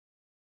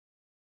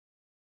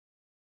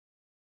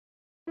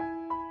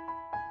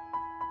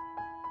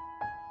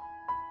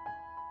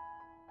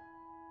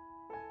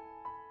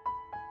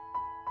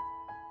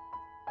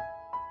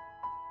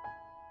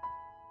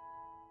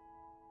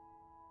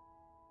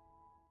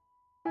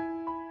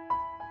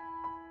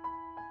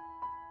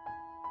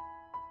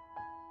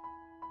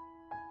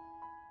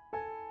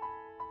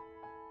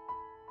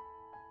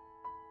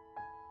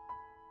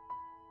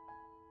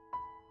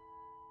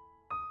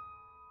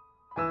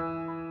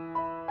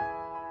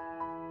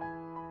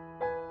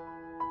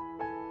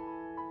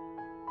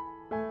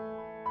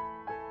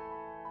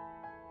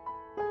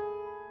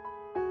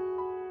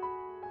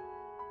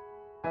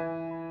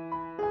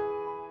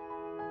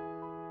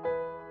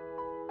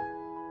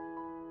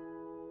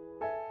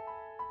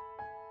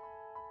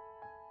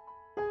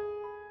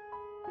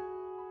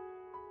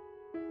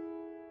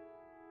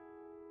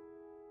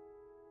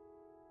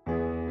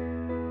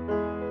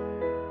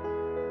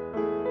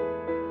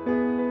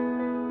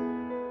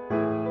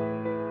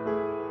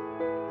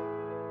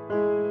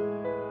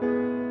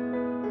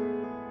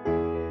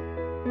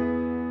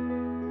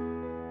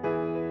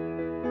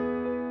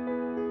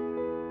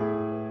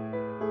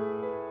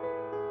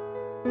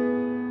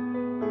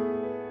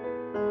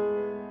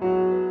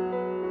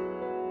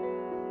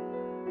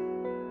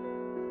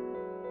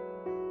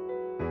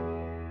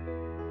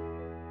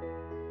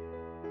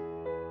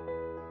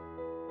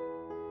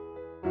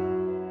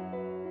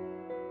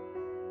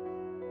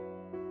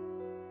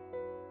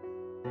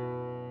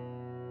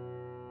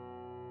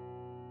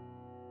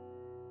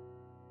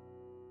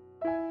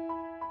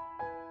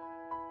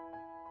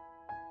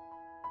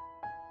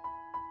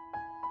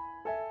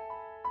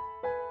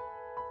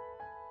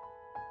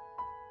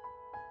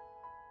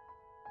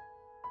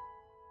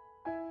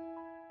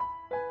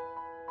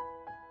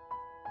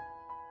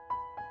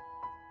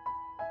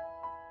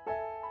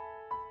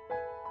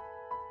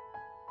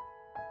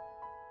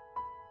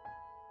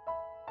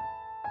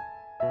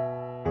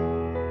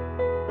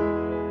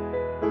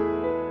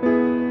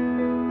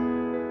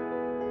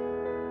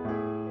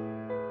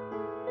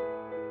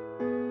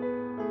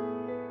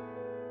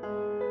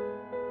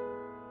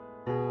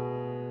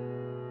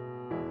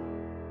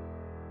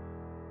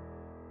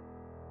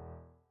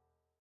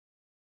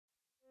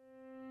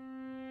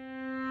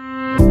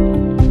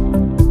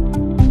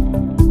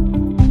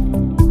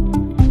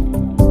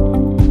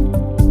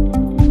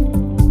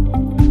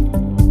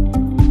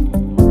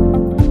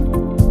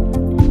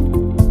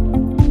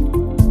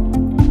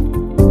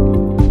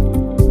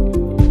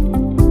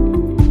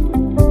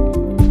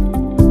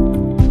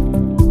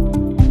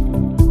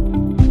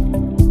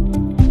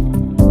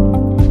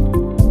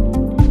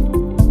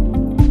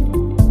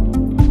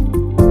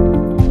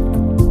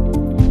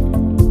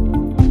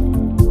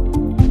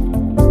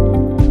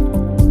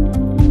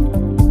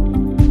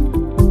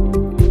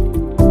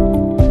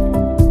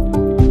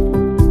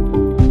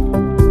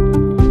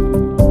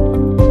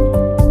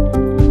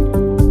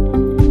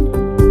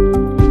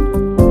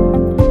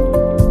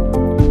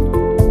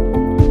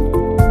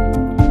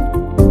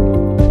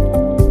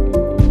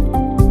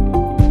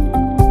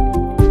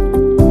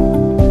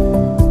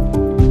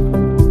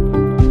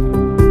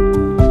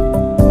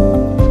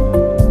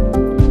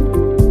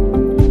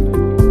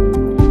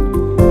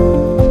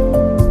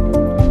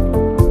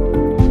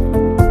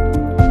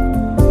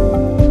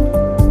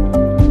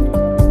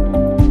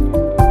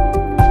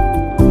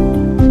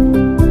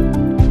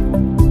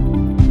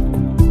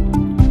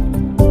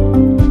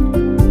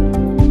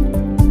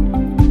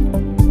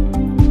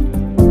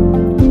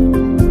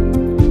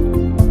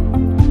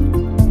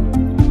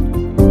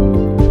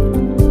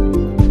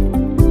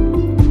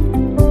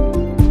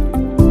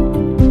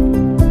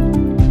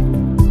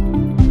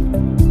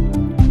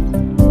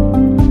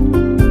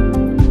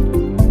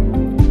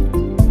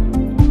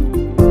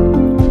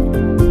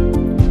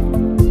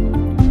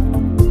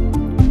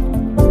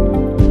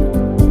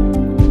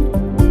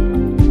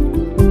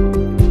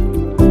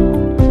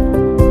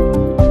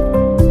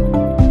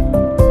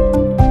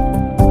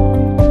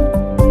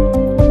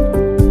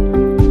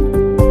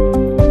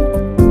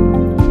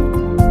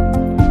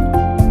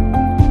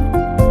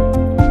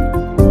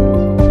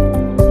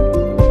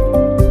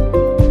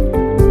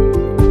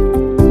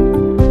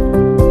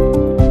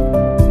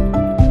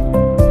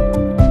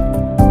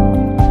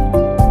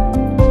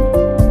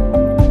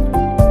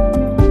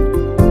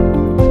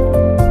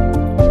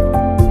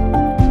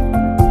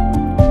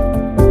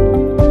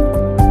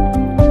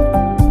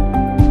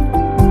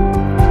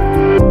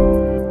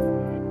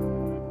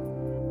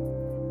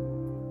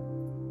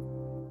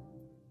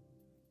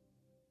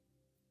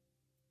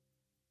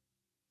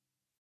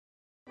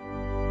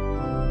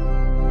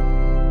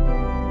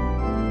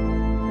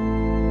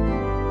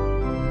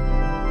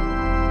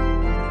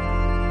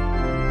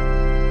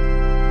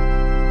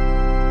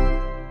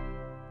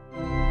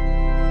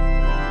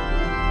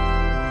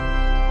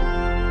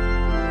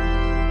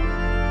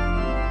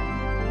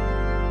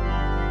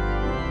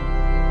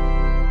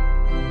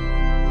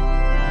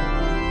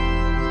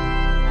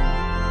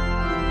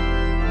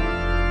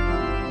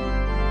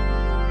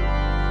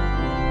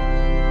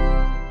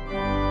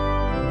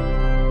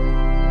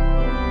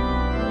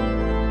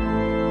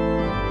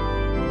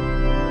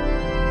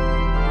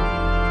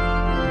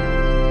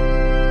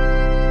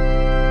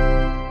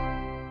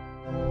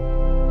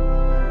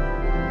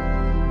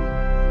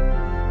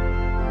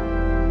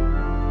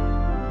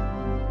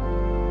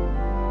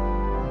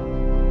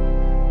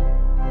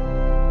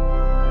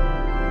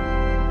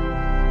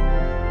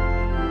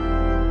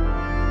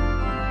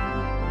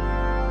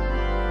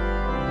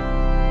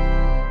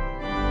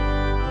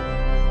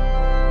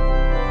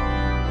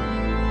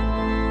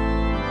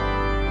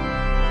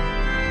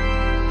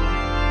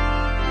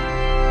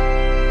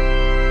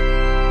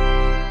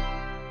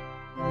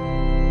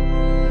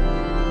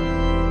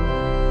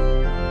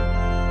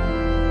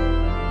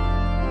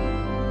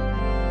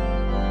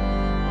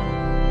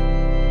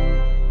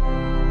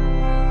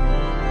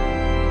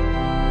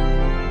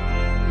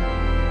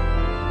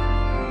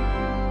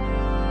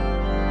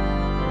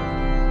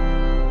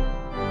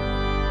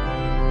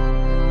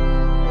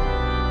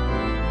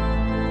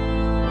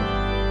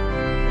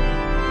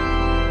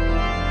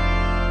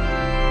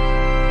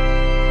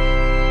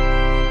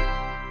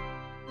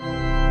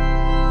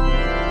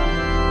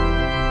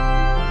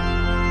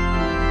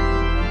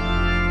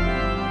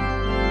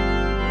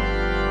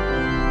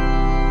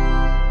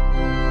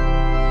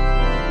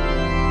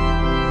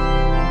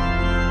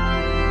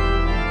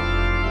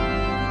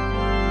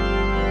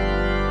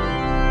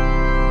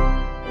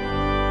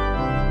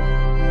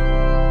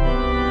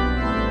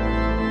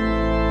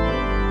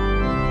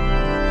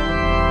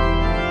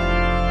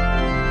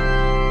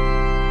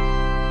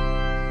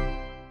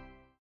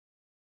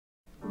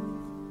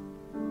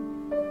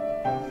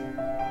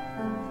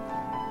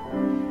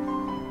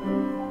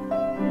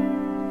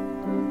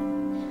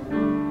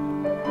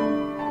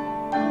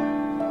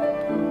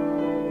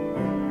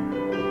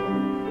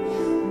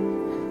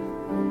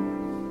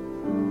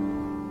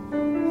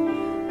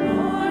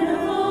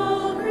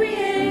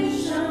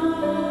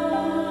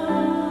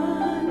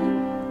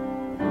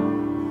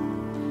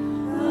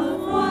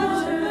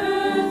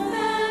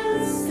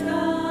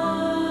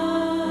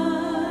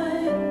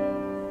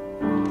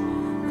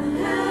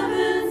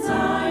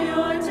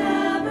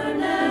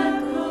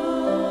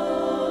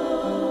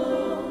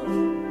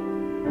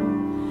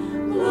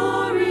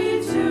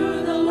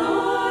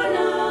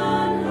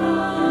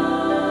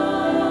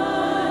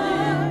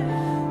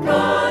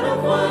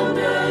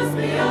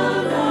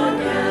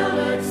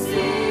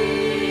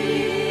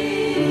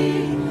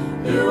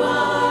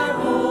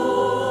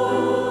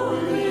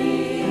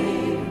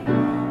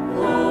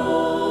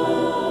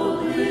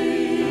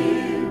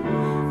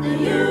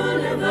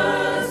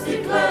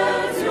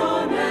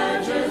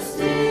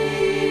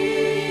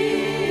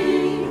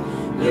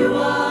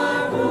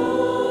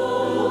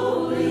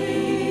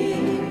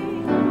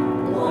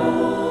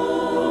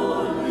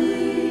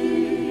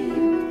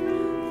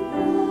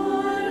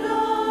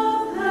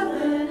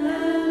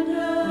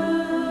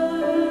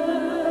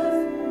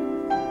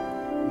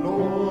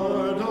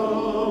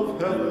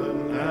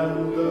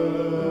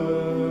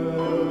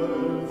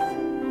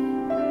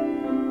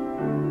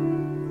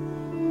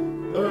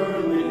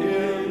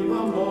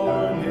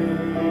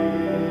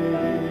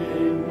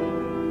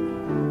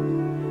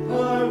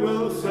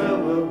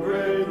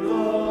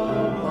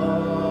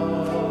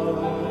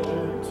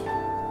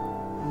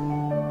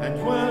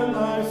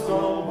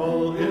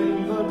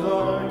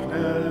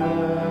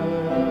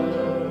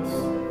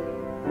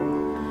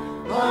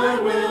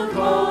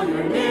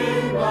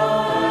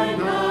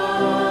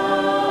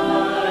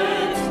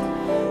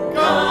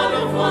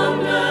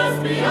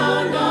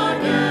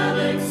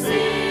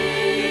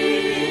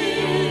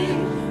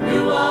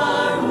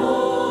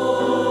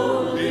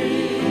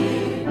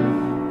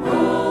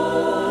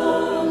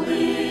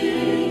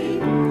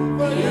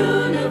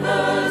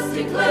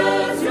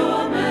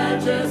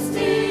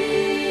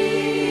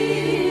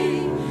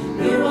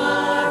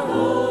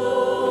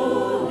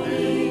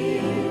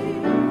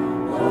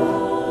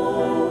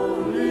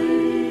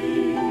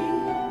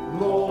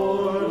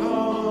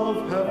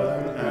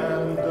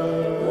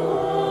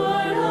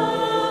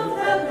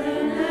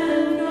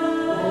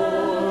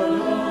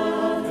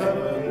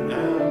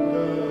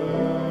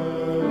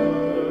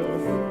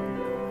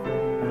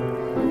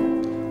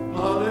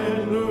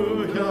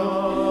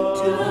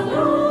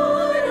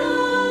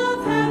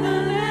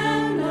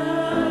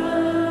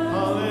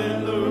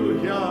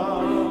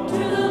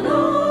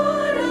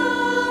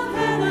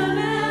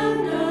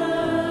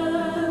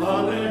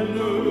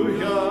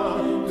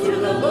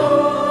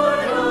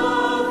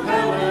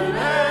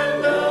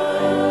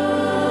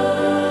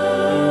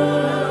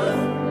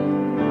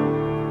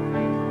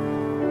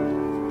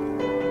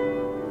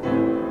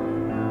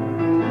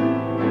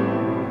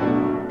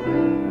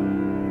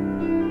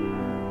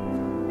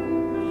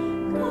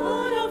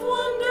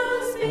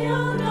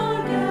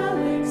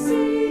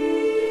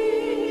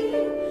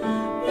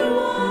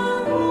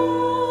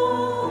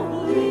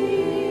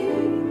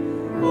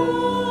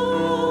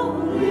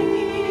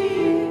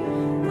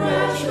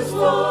Precious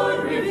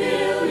Lord,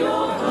 reveal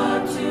your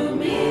heart to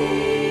me.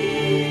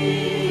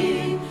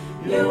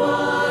 You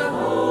are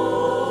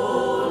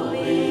holy,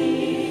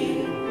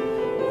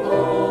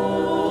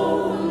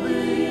 holy,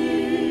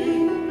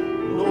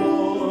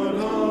 Lord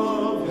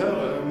of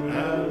heaven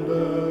and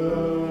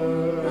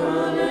earth.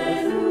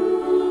 hallelujah,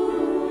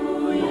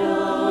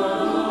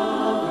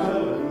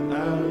 Heaven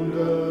and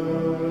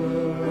earth.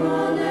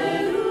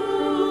 hallelujah,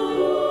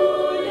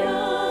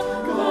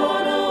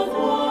 God of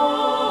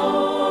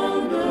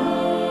wonders,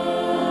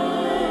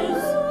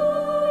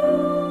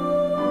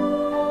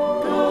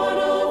 God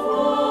of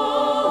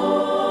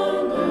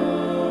wonders,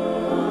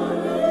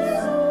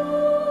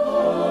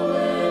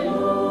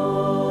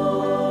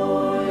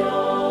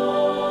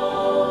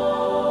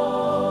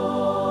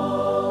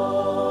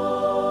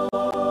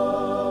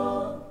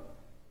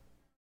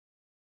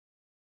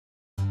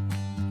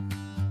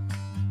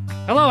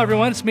 Hello,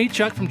 everyone. It's me,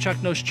 Chuck from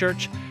Chuck Knows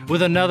Church,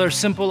 with another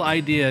simple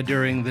idea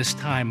during this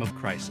time of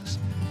crisis.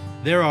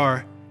 There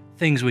are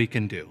things we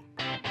can do.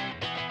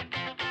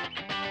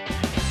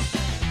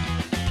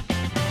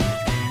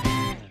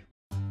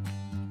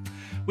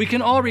 We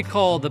can all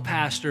recall the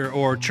pastor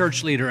or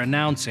church leader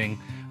announcing,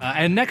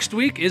 and next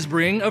week is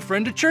Bring a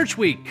Friend to Church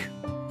Week.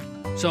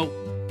 So,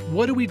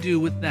 what do we do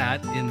with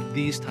that in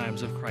these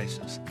times of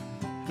crisis?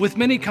 With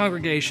many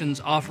congregations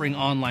offering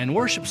online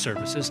worship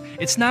services,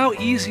 it's now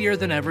easier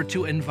than ever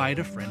to invite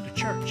a friend to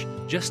church.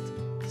 Just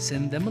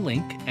send them a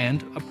link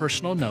and a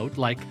personal note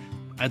like,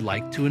 I'd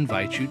like to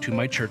invite you to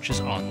my church's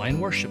online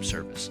worship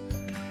service.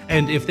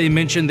 And if they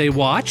mention they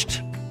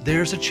watched,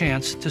 there's a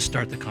chance to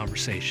start the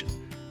conversation.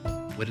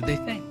 What did they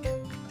think?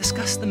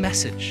 Discuss the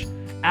message.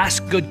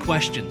 Ask good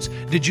questions.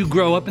 Did you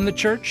grow up in the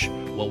church?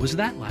 What was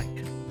that like?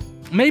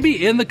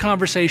 Maybe end the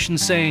conversation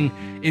saying,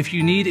 if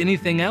you need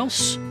anything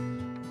else,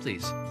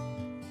 please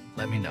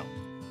let me know.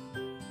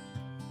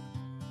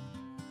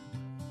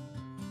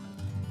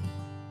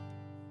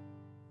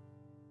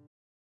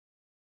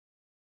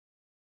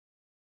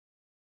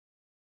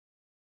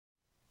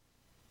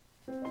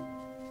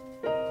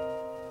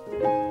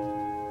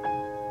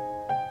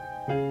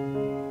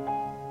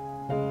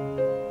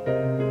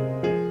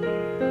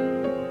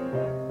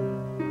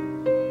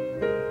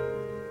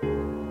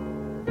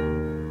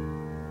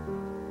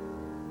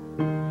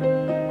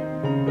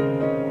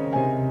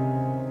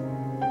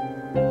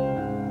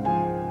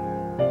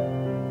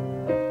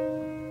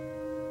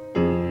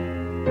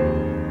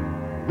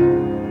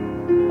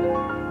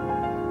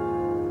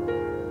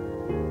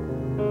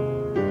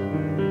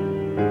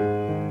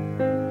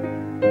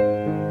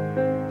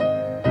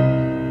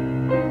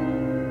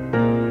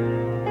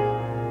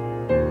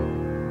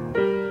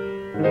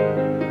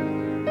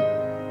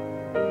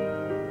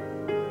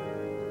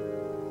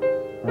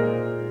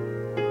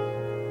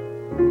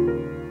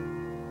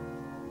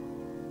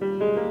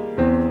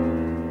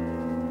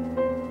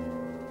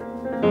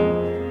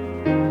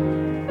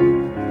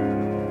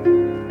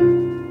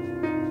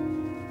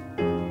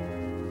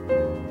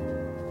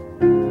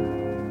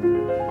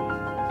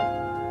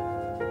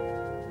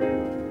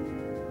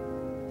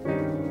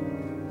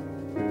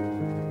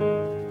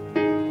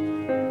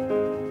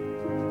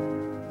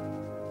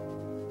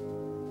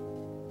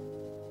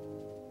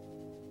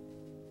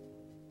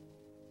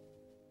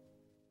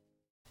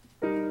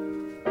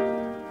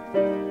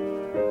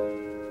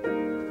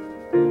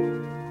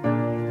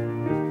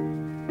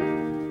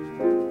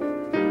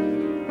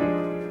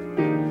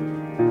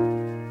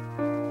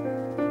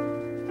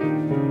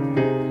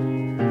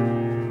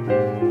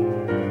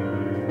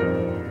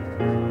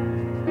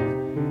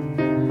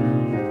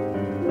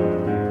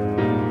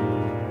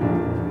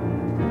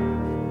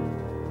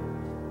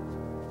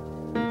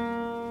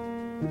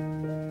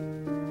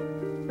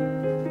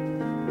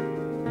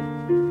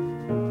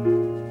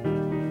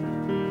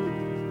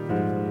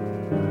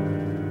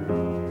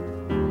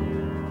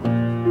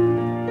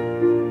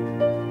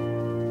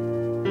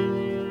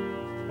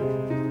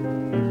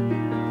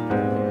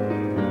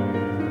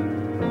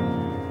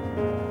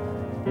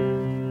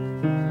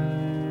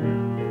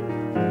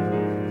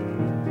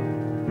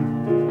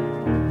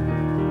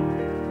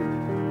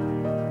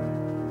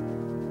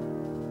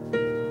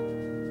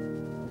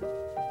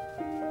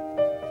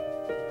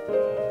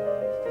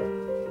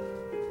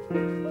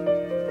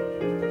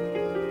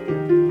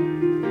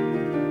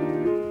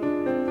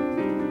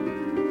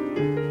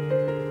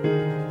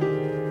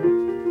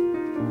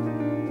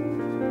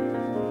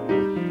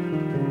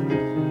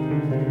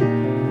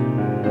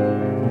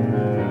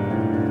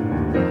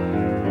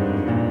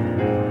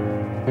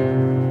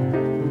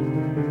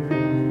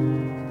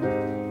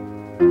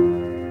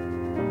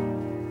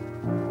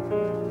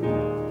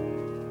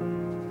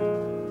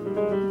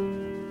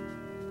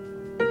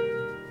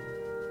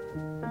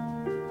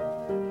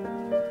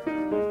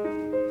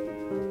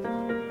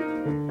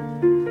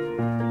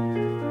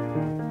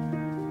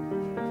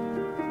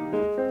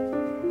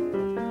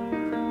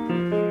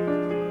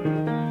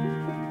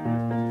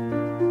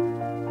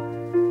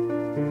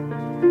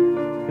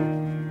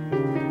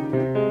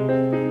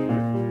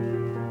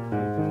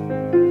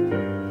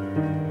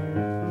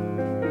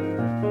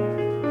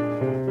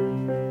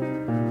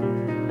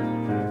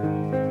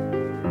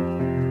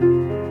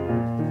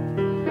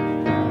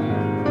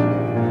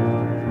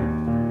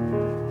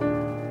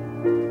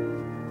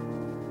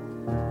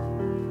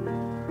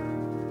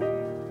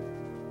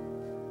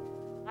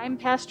 I'm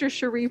Pastor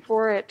Cherie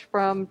Forret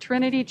from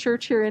Trinity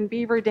Church here in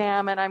Beaver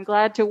Dam, and I'm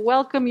glad to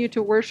welcome you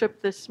to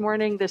worship this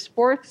morning, this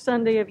fourth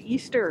Sunday of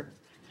Easter.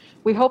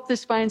 We hope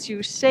this finds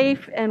you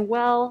safe and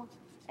well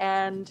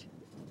and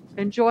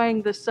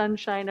enjoying the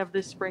sunshine of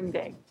this spring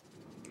day.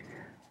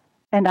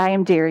 And I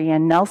am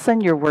Darianne Nelson,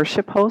 your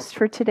worship host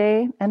for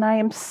today, and I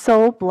am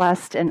so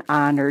blessed and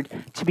honored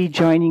to be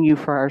joining you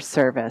for our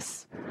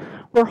service.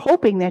 We're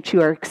hoping that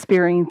you are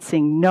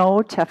experiencing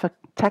no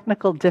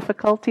technical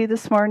difficulty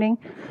this morning,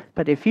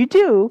 but if you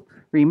do,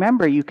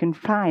 remember you can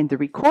find the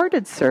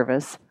recorded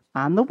service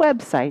on the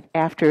website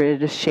after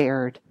it is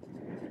shared.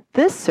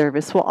 This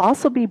service will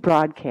also be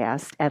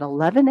broadcast at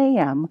 11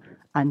 a.m.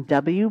 on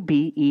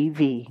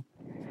WBEV.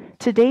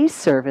 Today's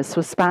service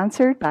was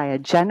sponsored by a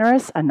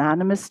generous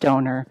anonymous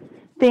donor.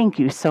 Thank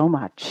you so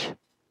much.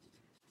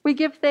 We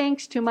give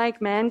thanks to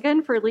Mike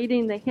Mangan for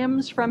leading the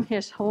hymns from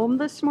his home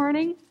this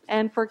morning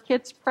and for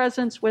Kit's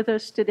presence with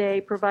us today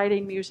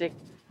providing music.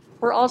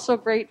 We're also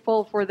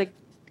grateful for the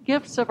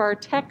gifts of our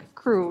tech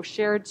crew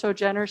shared so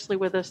generously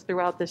with us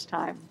throughout this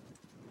time.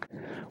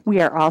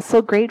 We are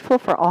also grateful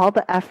for all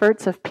the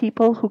efforts of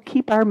people who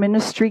keep our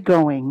ministry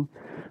going,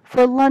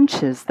 for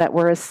lunches that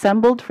were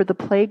assembled for the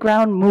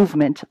playground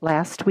movement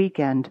last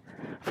weekend,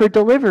 for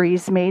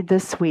deliveries made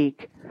this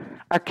week.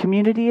 Our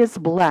community is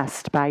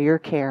blessed by your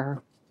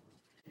care.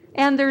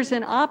 And there's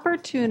an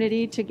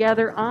opportunity to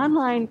gather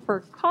online for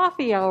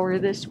coffee hour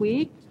this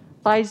week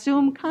by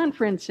Zoom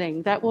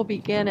conferencing. That will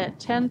begin at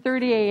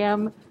 10:30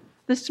 a.m.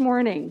 this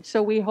morning.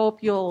 So we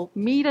hope you'll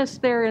meet us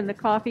there in the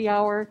coffee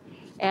hour,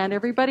 and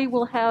everybody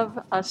will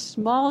have a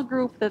small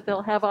group that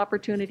they'll have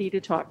opportunity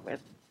to talk with.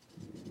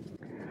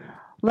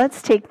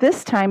 Let's take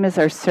this time as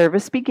our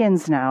service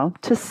begins now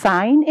to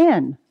sign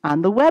in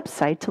on the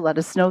website to let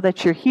us know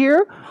that you're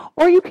here,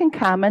 or you can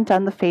comment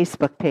on the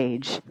Facebook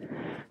page.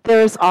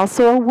 There is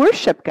also a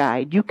worship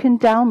guide you can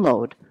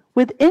download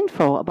with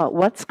info about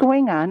what's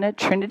going on at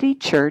Trinity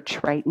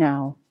Church right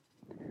now.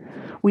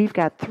 We've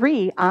got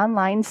 3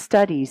 online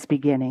studies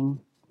beginning.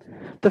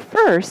 The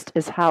first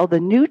is how the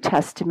New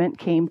Testament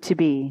came to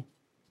be.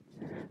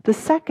 The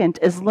second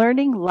is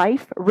learning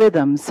life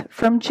rhythms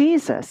from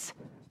Jesus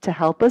to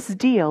help us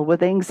deal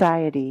with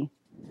anxiety.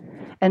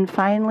 And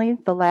finally,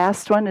 the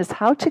last one is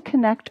how to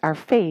connect our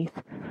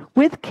faith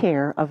with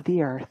care of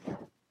the earth.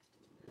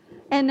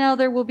 And now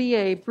there will be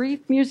a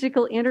brief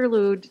musical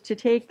interlude to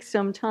take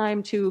some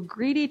time to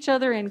greet each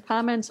other in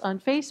comments on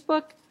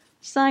Facebook,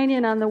 sign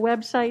in on the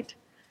website,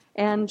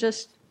 and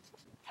just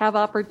have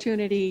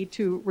opportunity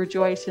to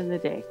rejoice in the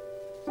day.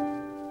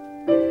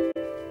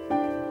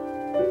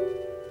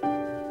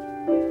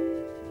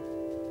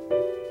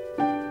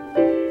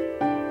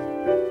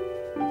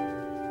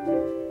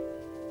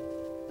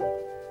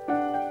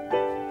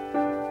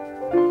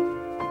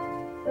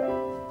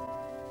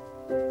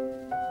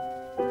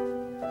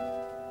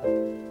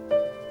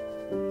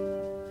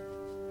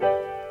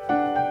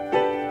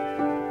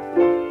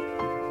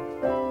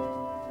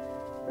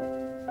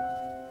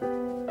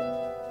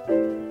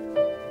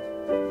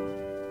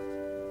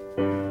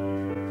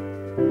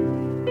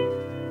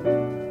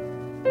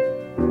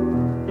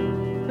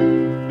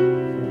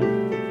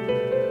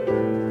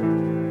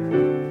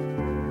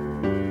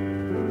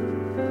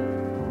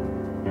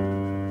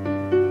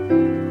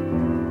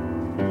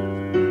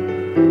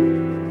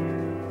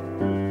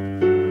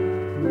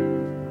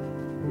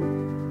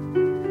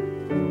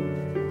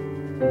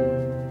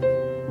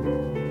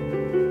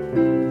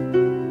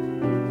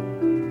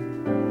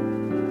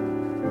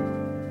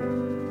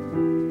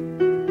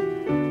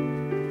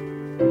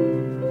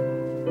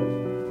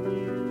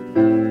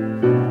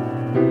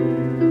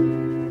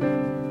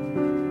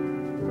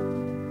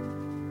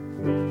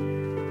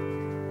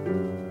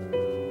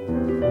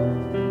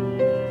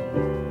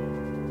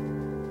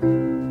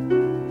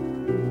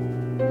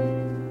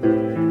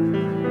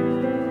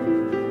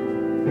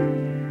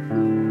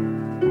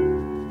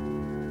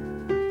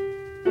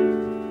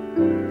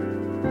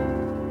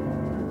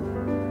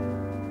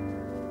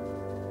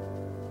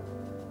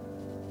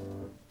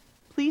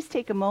 Please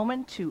take a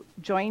moment to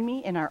join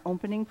me in our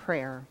opening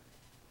prayer.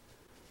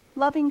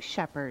 Loving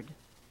Shepherd,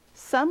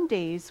 some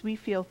days we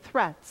feel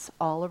threats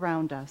all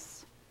around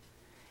us.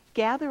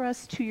 Gather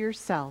us to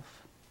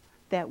yourself,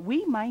 that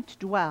we might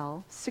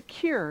dwell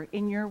secure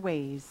in your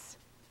ways.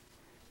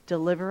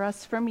 Deliver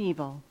us from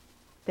evil,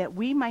 that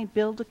we might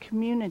build a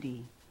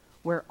community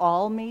where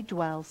all may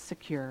dwell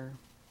secure.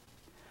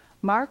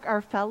 Mark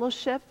our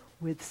fellowship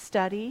with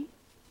study,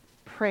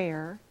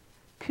 prayer,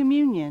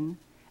 communion,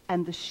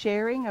 and the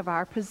sharing of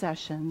our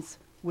possessions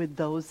with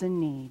those in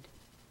need.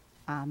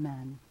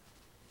 Amen.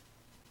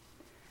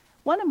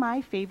 One of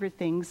my favorite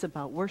things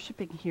about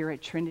worshiping here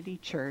at Trinity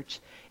Church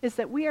is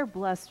that we are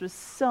blessed with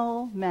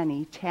so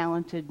many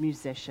talented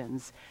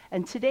musicians.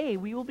 And today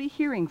we will be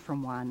hearing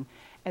from one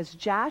as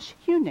Josh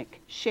Hunick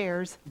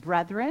shares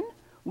Brethren,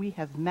 We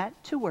Have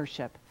Met to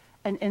Worship,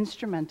 an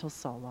instrumental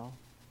solo.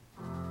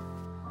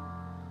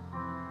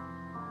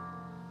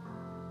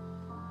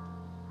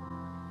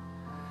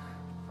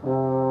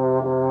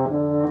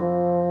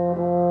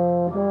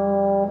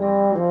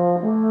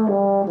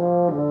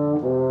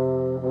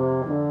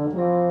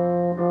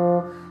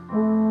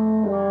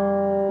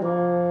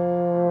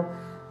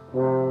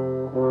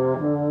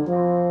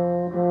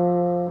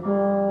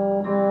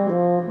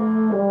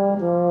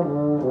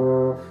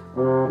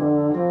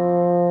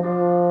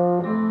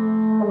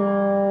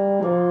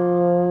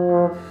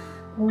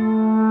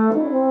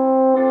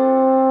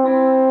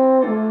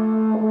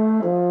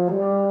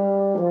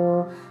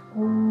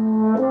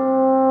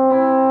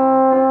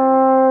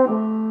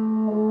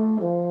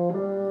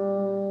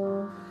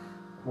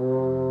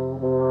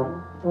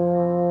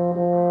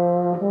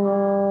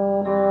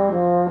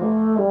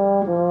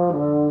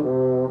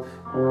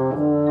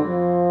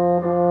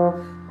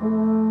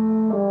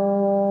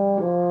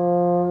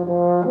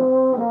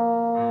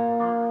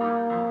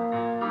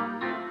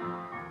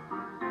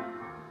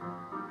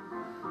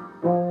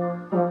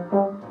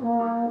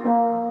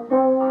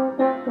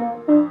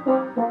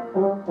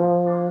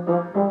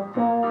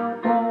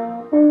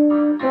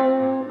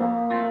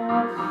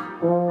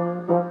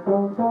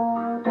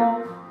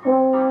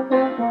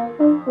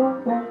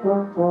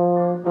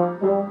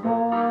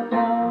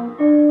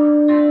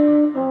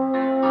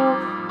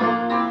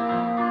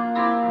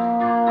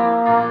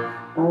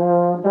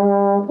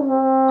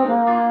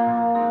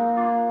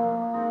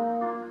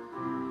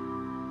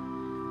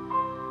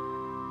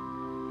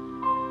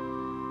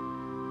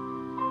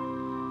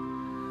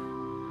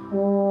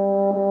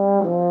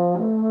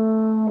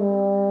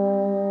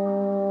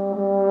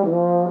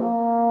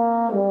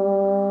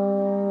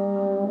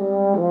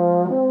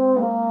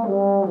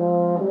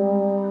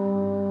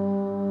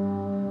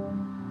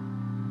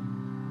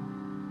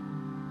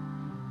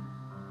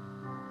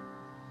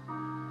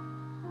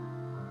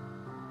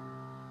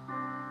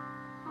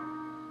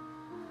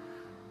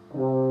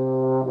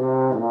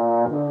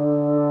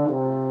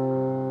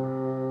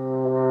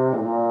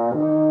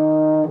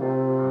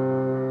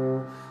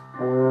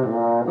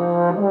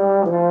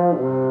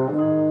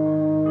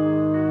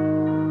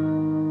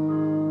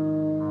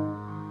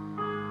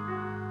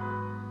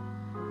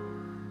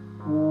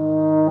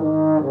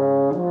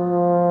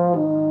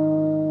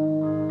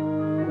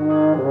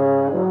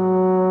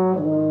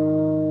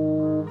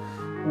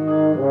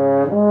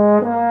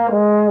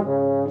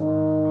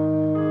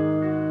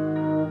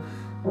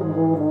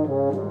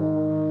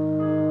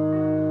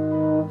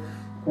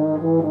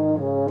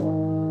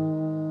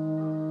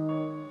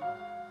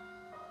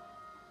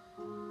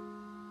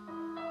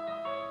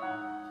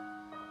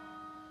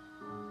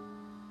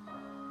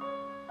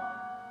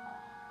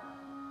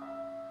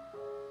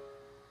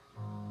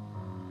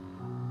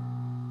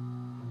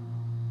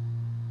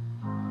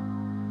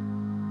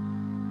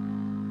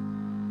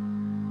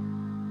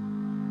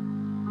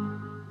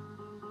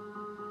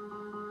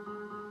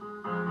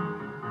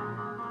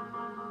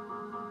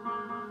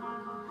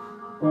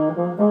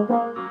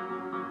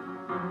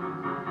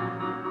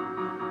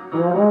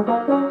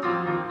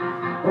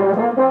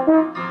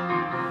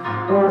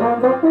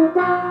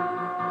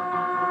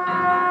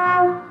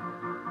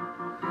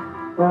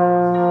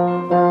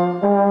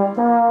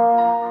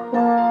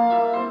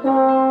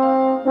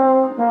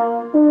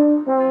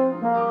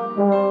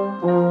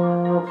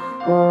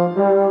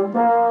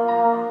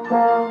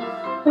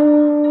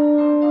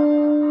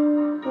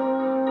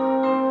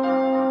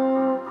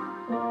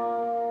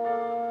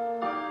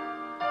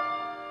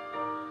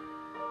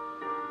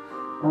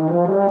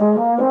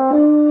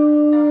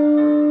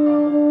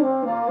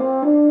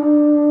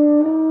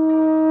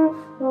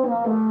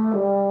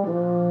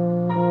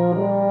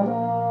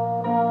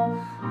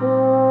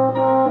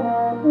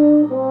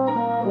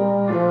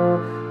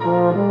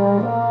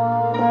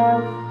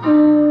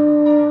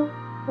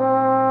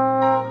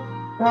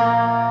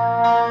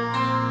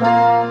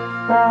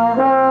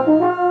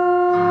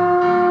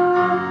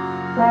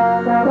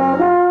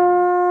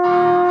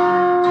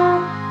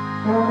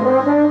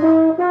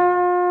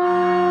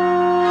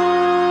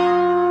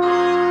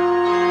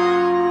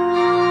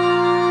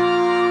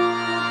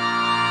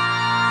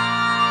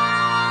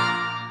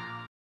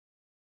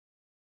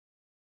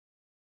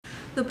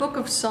 The book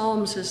of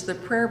Psalms is the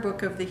prayer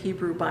book of the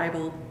Hebrew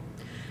Bible.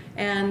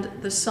 And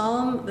the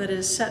psalm that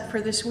is set for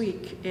this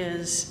week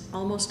is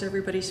almost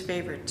everybody's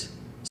favorite,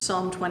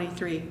 Psalm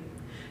 23.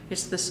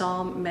 It's the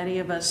psalm many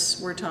of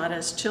us were taught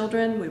as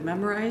children. We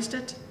memorized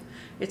it.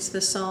 It's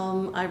the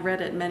psalm I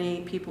read at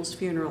many people's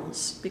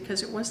funerals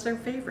because it was their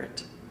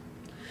favorite.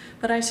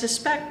 But I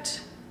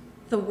suspect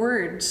the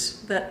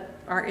words that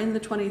are in the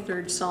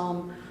 23rd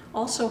Psalm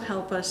also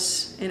help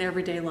us in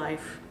everyday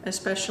life,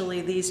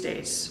 especially these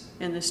days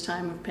in this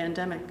time of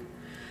pandemic.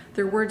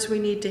 They're words we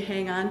need to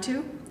hang on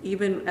to,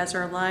 even as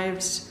our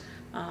lives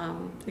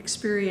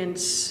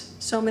experience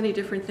so many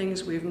different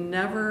things we've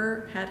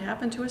never had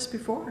happen to us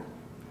before.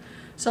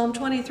 Psalm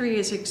 23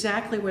 is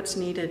exactly what's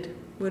needed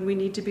when we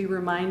need to be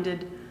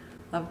reminded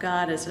of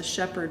God as a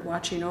shepherd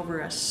watching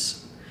over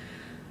us.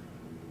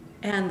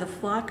 And the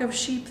flock of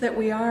sheep that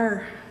we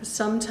are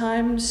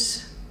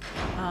sometimes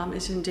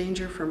is in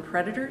danger from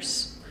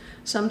predators.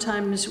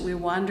 Sometimes we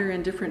wander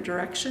in different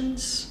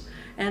directions,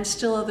 and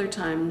still other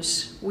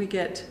times we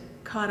get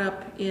caught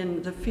up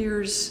in the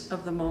fears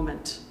of the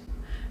moment.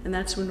 And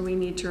that's when we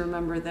need to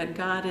remember that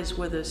God is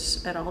with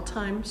us at all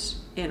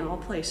times, in all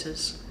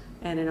places,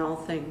 and in all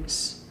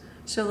things.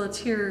 So let's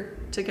hear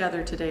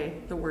together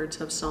today the words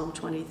of Psalm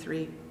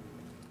 23.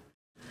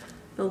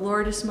 The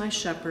Lord is my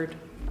shepherd,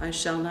 I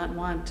shall not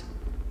want.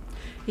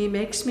 He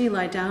makes me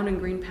lie down in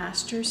green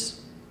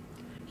pastures.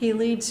 He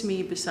leads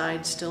me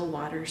beside still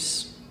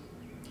waters.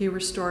 He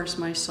restores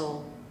my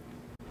soul.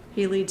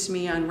 He leads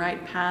me on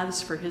right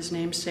paths for his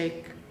name's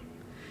sake.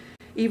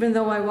 Even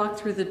though I walk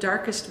through the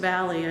darkest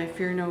valley, I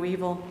fear no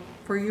evil,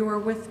 for you are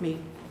with me.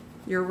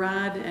 Your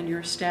rod and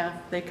your staff,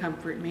 they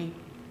comfort me.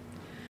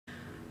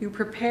 You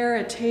prepare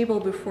a table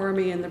before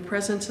me in the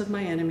presence of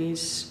my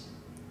enemies.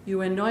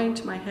 You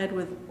anoint my head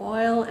with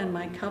oil, and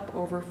my cup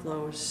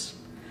overflows.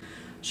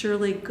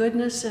 Surely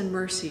goodness and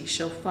mercy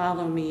shall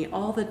follow me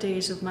all the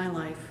days of my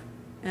life,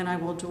 and I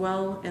will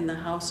dwell in the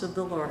house of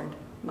the Lord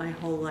my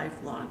whole life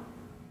long.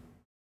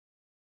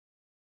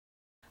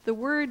 The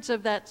words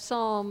of that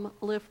psalm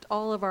lift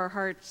all of our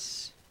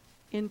hearts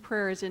in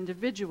prayer as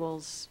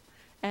individuals,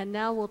 and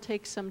now we'll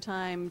take some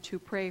time to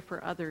pray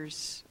for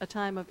others, a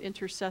time of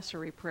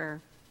intercessory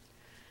prayer.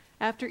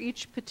 After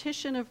each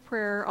petition of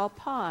prayer, I'll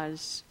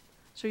pause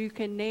so you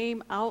can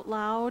name out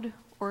loud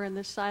or in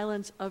the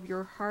silence of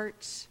your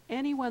hearts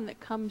anyone that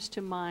comes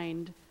to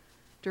mind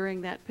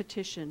during that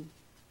petition.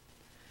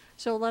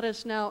 So let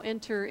us now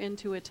enter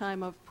into a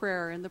time of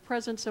prayer in the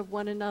presence of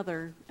one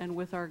another and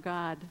with our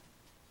God.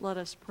 Let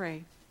us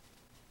pray.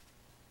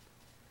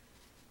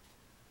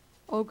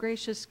 O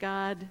gracious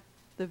God,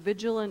 the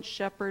vigilant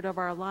shepherd of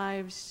our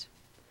lives,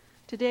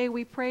 today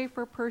we pray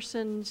for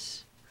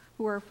persons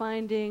who are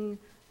finding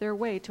their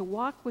way to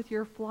walk with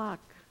your flock,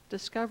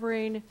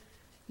 discovering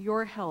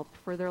your help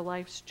for their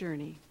life's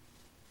journey.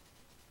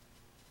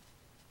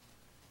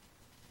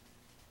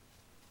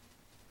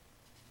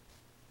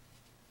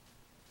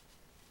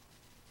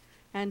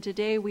 And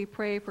today we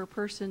pray for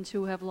persons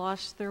who have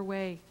lost their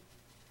way.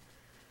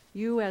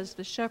 You, as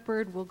the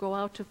shepherd, will go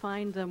out to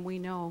find them, we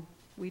know,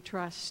 we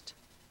trust,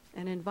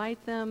 and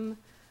invite them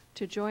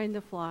to join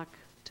the flock,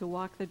 to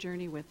walk the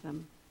journey with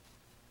them.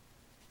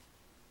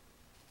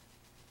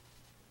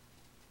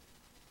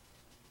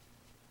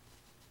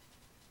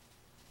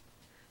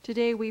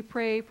 Today we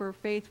pray for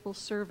faithful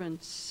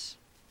servants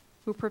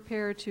who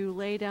prepare to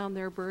lay down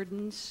their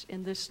burdens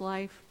in this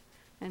life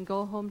and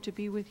go home to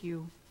be with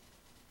you.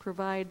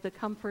 Provide the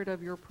comfort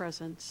of your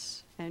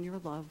presence and your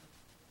love.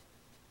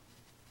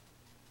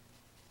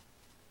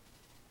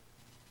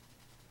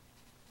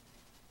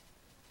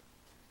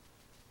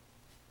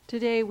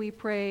 Today we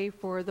pray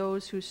for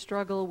those who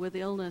struggle with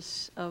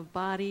illness of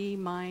body,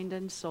 mind,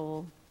 and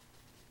soul.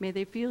 May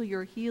they feel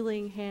your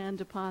healing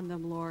hand upon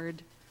them,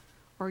 Lord.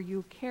 Are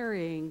you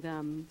carrying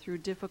them through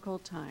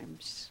difficult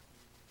times?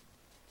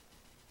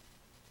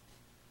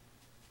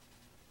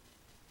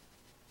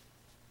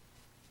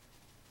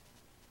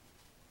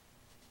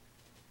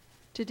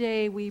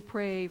 Today we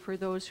pray for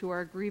those who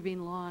are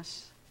grieving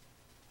loss.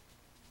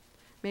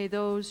 May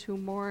those who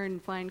mourn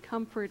find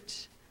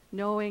comfort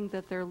knowing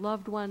that their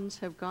loved ones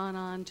have gone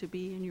on to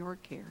be in your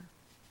care.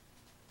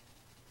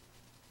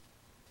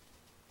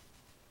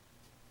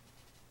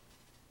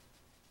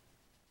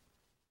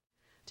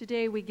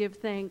 Today we give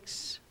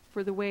thanks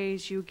for the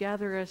ways you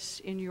gather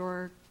us in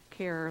your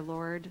care,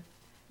 Lord.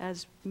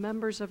 As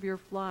members of your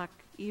flock,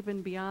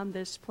 even beyond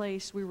this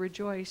place, we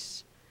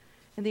rejoice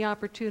in the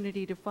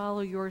opportunity to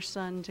follow your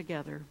Son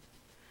together.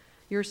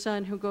 Your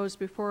Son who goes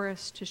before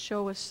us to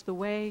show us the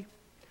way,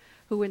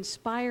 who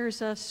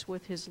inspires us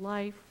with his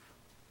life,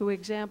 who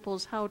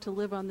examples how to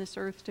live on this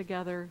earth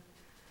together,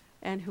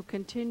 and who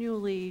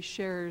continually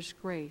shares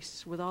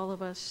grace with all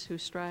of us who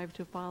strive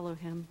to follow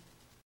him.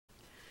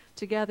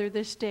 Together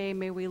this day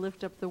may we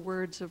lift up the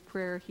words of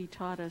prayer he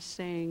taught us,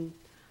 saying,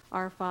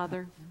 Our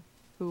Father,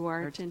 who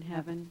art in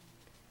heaven,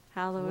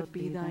 hallowed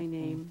be thy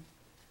name.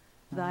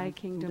 Thy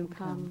kingdom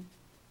come,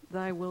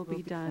 thy will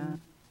be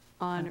done,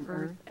 on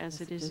earth as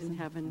it is in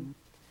heaven.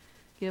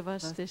 Give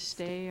us this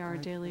day our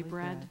daily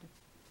bread,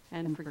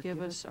 and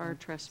forgive us our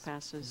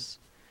trespasses,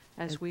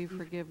 as we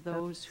forgive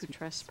those who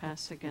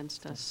trespass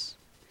against us.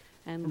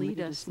 And lead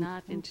us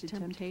not into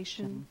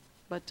temptation,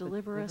 but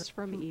deliver us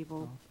from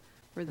evil.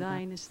 For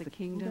thine is the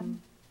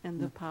kingdom, and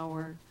the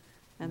power,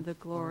 and the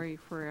glory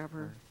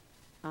forever.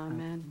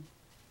 Amen.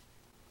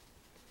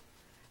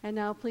 And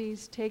now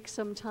please take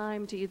some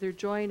time to either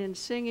join in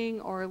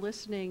singing or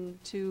listening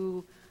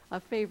to a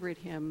favorite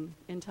hymn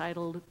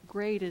entitled,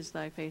 Great is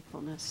Thy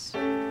Faithfulness.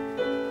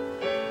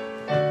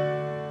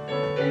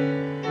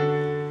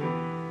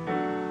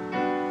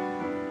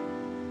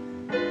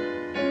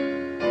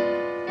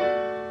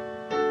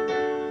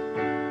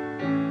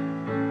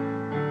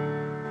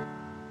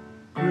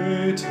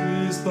 Great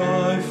is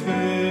thy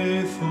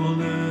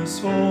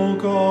faithfulness, O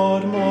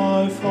God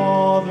my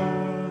Father.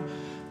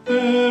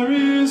 There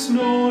is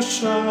no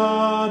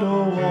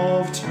shadow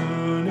of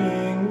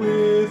turning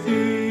with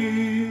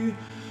thee.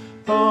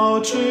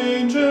 Thou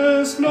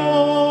changest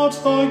not,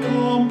 thy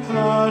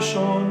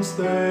compassions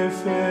they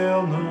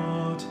fail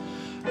not.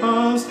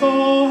 As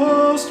thou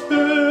hast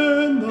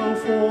been, thou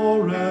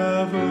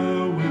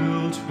forever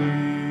wilt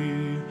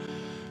be.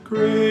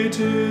 Great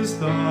is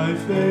thy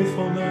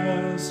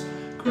faithfulness,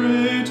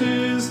 great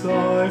is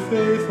thy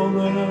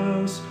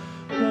faithfulness.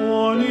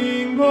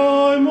 Morning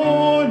by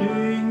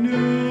morning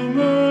new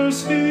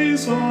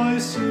mercies I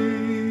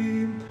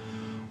see.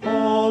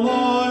 All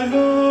I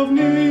have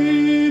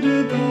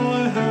needed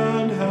thy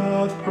hand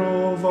hath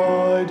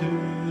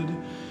provided.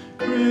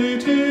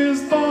 Great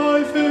is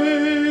thy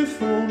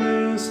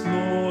faithfulness,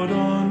 Lord,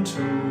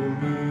 unto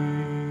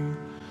me.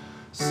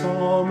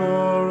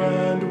 Summer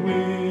and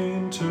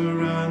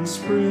winter and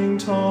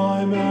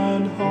springtime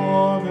and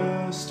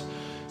harvest,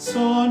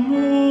 sun,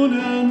 moon,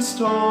 and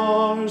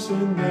stars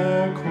in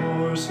their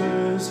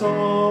courses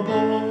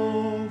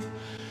above,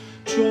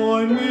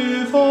 join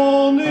with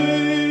all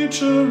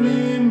nature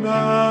in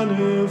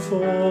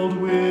manifold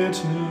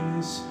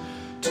witness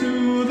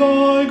to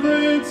thy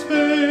great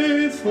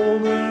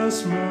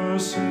faithfulness,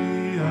 mercy,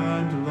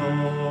 and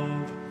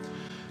love.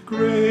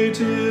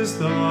 Great is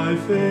thy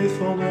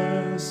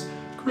faithfulness,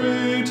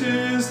 great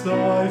is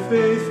thy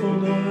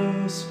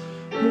faithfulness.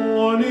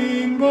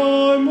 Morning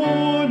by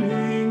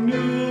morning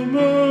new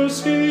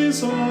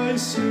mercies I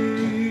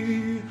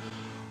see.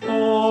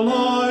 All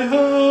I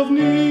have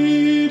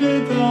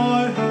needed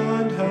thy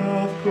hand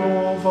hath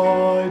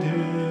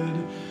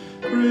provided.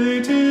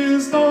 Great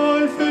is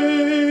thy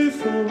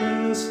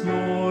faithfulness,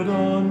 Lord,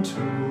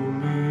 unto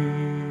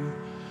me.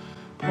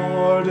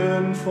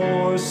 Pardon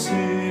for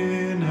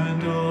sin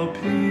and a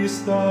peace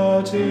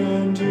that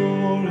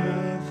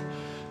endureth,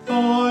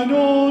 thine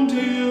own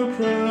dear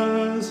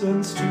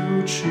presence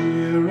to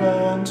cheer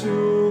and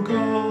to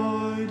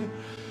guide,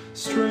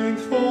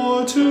 strength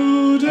for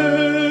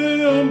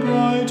today and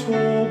bright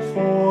hope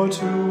for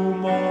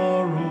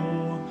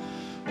tomorrow,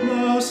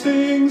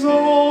 blessings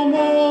all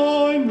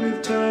mine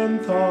with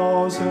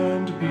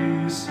 10,000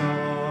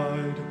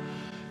 beside.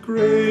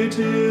 Great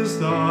is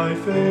thy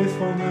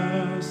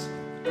faithfulness,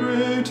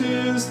 great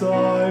is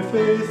thy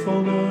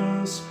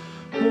faithfulness.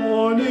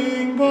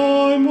 Morning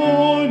by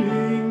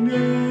morning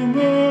new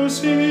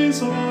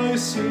mercies I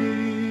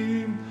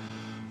see.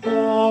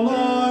 All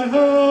I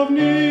have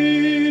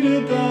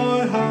needed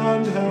thy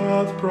hand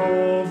hath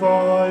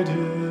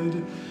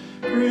provided.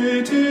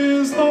 Great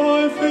is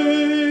thy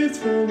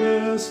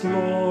faithfulness,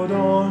 Lord,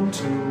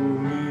 unto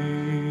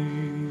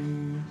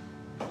me.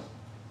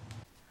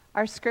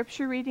 Our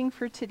scripture reading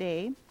for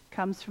today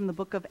comes from the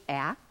book of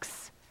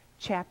Acts,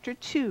 chapter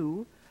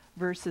 2,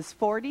 verses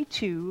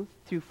 42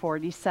 through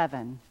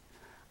 47.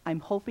 I'm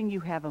hoping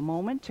you have a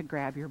moment to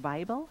grab your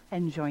Bible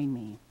and join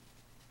me.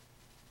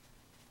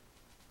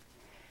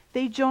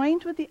 They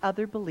joined with the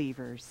other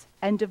believers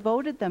and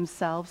devoted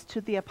themselves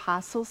to the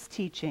apostles'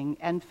 teaching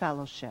and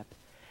fellowship,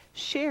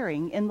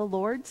 sharing in the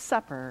Lord's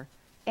Supper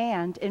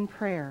and in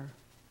prayer.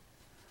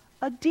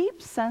 A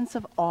deep sense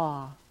of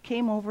awe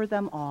came over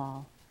them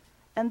all,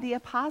 and the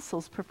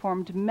apostles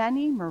performed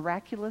many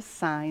miraculous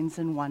signs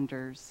and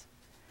wonders.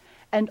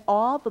 And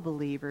all the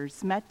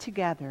believers met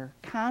together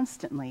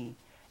constantly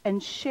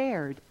and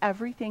shared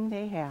everything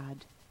they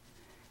had.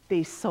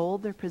 They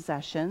sold their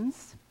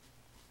possessions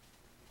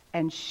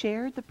and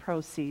shared the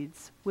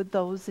proceeds with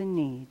those in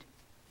need.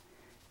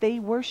 They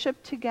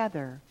worshiped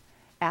together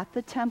at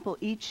the temple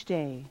each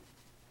day,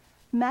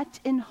 met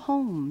in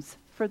homes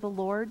for the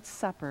Lord's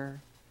Supper,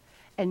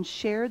 and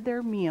shared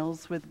their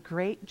meals with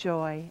great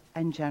joy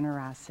and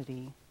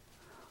generosity,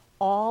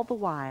 all the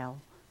while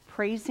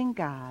praising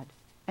God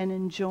and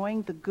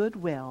enjoying the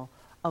goodwill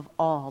of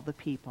all the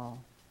people.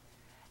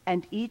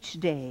 And each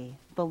day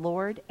the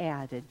Lord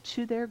added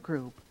to their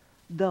group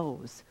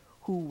those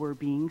who were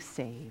being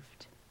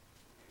saved.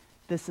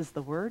 This is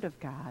the word of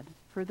God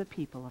for the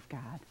people of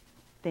God.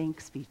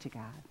 Thanks be to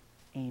God.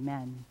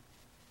 Amen.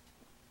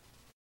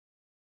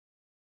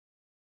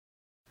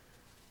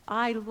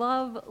 I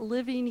love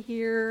living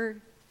here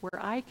where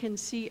I can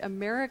see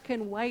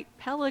American white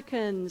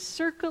pelicans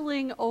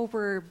circling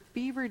over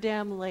Beaver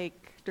Dam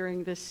Lake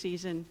during this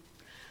season.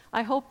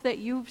 I hope that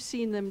you've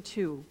seen them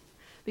too,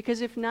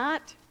 because if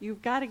not,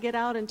 you've got to get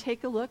out and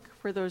take a look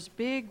for those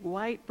big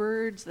white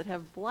birds that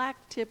have black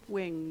tip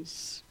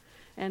wings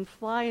and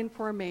fly in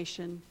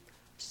formation,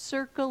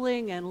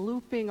 circling and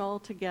looping all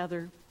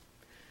together.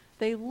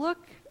 They look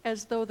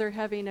as though they're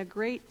having a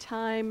great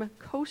time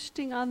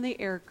coasting on the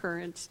air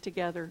currents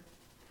together.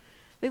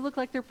 They look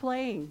like they're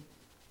playing.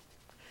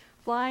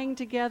 Flying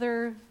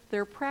together,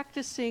 they're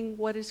practicing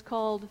what is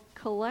called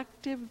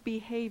collective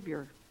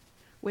behavior,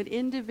 when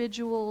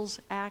individuals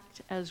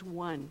act as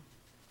one.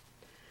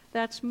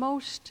 That's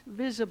most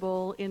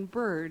visible in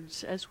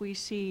birds, as we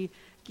see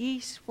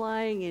geese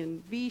flying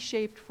in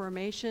V-shaped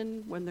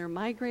formation when they're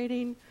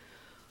migrating,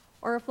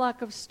 or a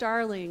flock of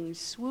starlings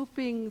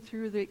swooping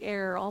through the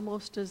air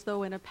almost as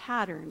though in a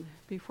pattern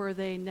before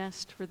they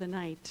nest for the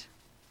night.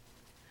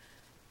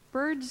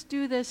 Birds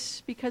do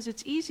this because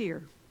it's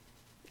easier.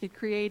 It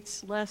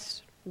creates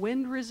less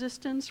wind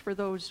resistance for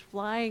those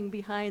flying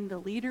behind the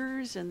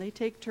leaders, and they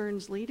take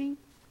turns leading.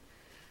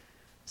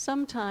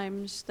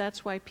 Sometimes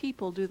that's why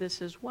people do this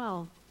as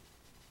well.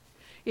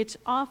 It's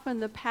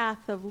often the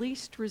path of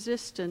least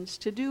resistance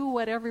to do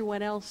what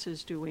everyone else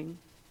is doing.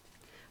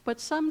 But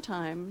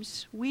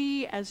sometimes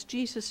we, as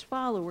Jesus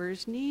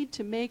followers, need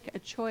to make a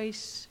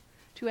choice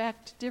to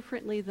act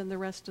differently than the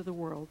rest of the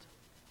world.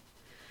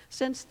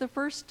 Since the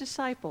first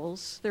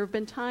disciples, there have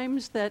been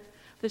times that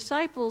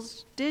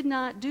disciples did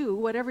not do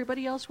what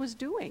everybody else was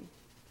doing,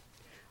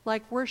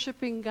 like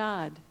worshiping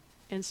God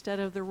instead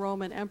of the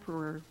Roman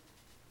emperor,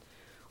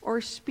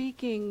 or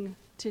speaking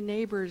to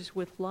neighbors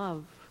with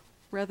love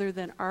rather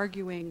than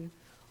arguing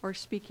or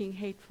speaking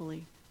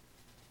hatefully.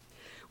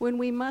 When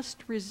we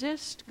must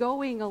resist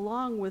going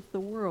along with the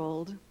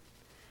world,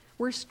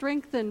 we're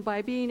strengthened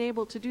by being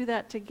able to do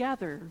that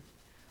together,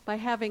 by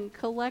having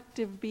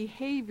collective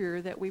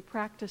behavior that we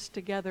practice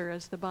together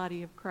as the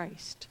body of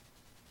Christ.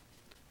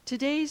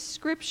 Today's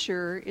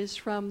scripture is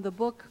from the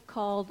book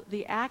called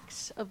The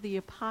Acts of the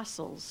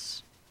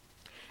Apostles,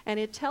 and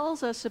it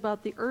tells us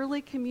about the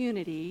early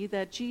community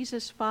that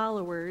Jesus'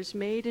 followers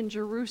made in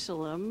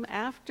Jerusalem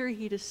after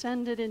he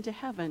descended into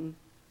heaven.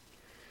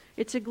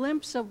 It's a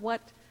glimpse of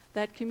what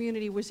that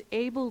community was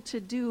able to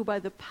do by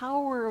the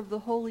power of the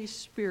Holy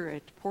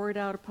Spirit poured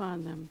out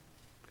upon them.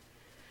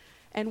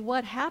 And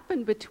what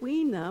happened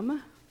between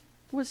them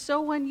was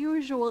so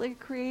unusual it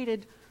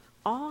created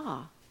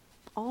awe,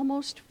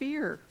 almost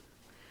fear,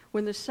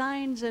 when the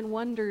signs and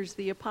wonders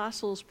the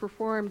apostles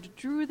performed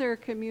drew their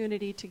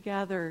community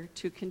together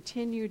to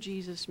continue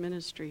Jesus'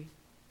 ministry.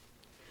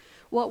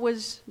 What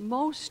was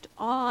most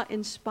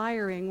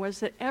awe-inspiring was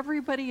that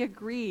everybody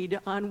agreed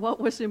on what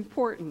was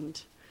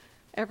important.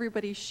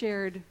 Everybody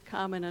shared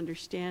common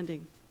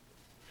understanding.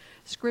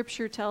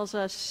 Scripture tells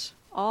us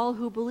all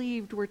who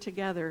believed were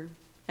together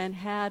and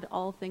had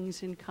all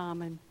things in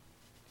common.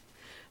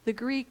 The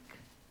Greek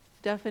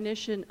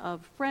definition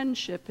of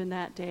friendship in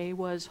that day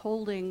was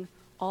holding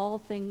all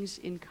things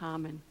in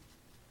common.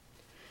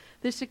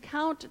 This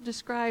account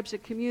describes a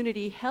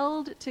community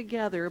held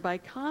together by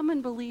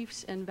common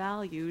beliefs and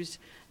values,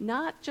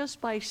 not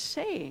just by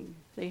saying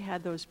they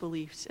had those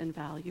beliefs and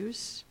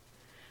values.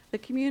 The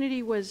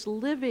community was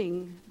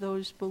living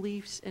those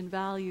beliefs and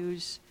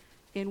values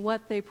in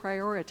what they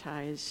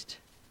prioritized,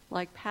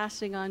 like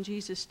passing on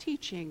Jesus'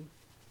 teaching,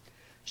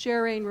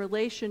 sharing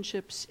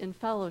relationships in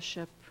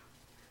fellowship,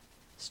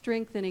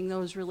 strengthening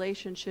those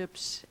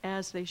relationships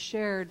as they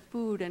shared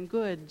food and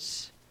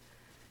goods,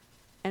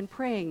 and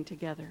praying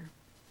together.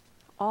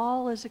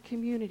 All as a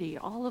community,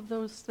 all of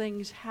those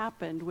things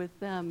happened with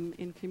them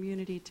in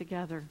community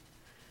together,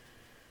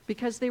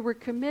 because they were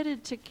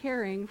committed to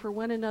caring for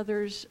one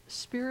another's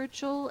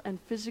spiritual and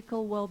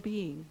physical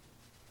well-being.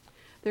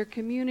 Their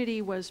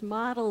community was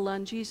modeled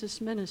on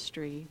Jesus'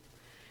 ministry,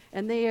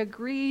 and they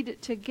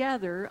agreed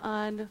together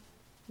on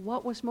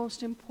what was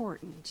most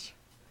important,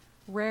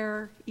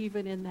 rare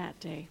even in that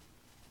day.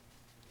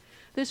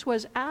 This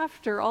was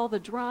after all the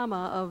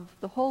drama of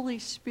the Holy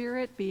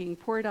Spirit being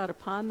poured out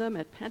upon them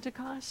at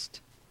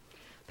Pentecost.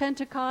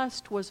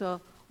 Pentecost was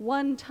a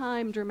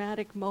one-time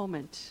dramatic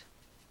moment.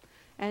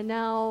 And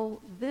now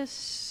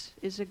this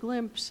is a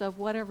glimpse of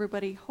what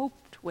everybody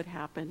hoped would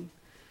happen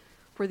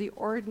for the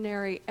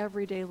ordinary,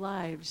 everyday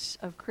lives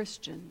of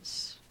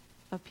Christians,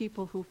 of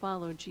people who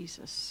follow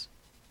Jesus.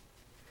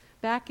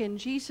 Back in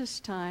Jesus'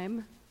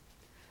 time,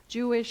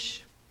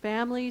 Jewish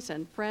families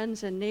and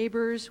friends and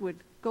neighbors would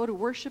go to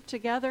worship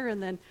together,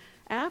 and then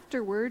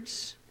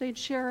afterwards they'd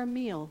share a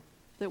meal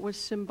that was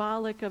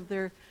symbolic of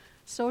their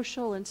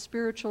social and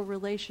spiritual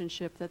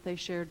relationship that they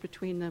shared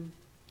between them.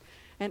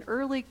 And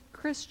early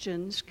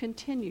Christians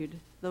continued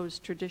those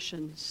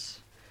traditions,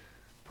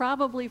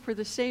 probably for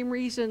the same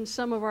reason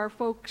some of our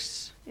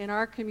folks in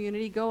our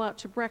community go out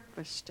to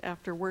breakfast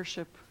after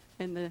worship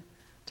in the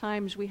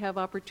times we have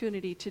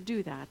opportunity to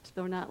do that,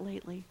 though not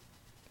lately.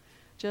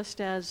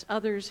 Just as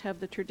others have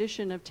the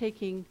tradition of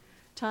taking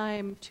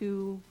time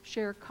to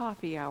share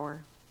coffee hour,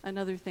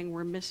 another thing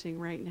we're missing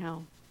right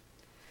now.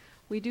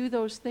 We do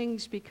those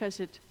things because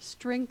it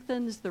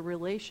strengthens the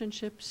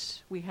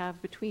relationships we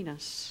have between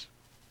us.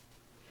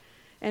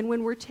 And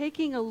when we're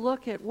taking a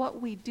look at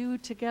what we do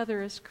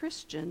together as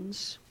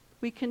Christians,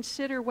 we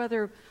consider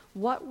whether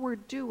what we're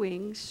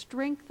doing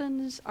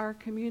strengthens our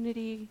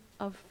community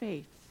of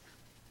faith.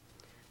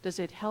 Does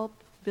it help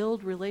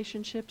build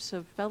relationships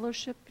of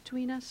fellowship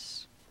between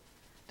us?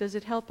 Does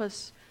it help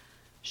us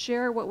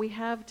share what we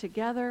have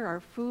together, our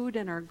food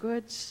and our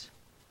goods?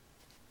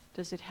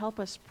 Does it help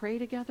us pray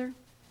together?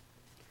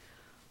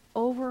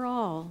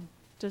 Overall,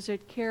 does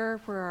it care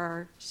for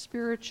our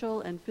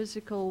spiritual and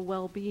physical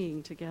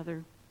well-being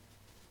together?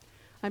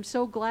 I'm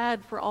so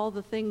glad for all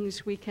the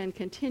things we can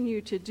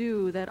continue to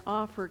do that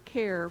offer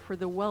care for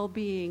the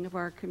well-being of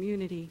our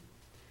community.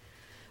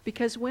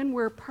 Because when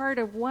we're part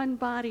of one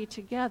body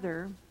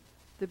together,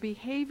 the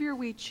behavior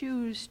we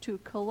choose to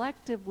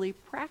collectively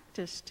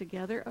practice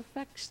together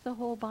affects the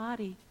whole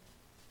body.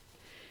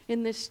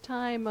 In this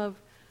time of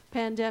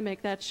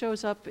pandemic, that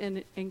shows up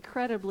in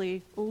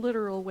incredibly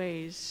literal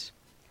ways.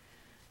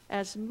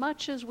 As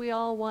much as we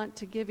all want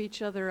to give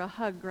each other a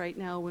hug right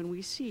now when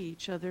we see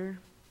each other,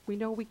 we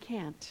know we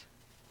can't,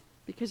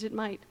 because it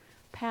might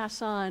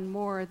pass on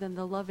more than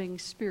the loving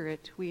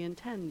spirit we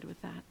intend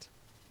with that.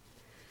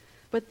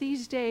 But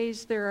these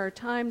days, there are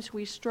times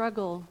we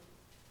struggle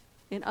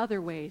in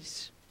other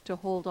ways to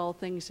hold all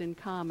things in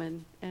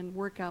common and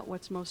work out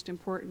what's most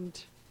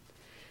important.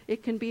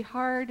 It can be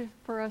hard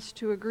for us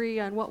to agree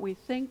on what we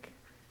think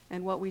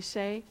and what we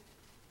say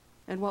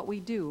and what we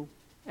do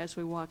as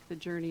we walk the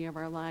journey of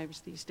our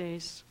lives these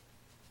days.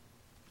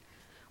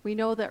 We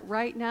know that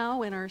right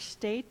now in our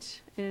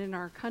state and in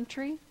our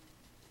country,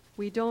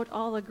 we don't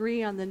all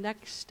agree on the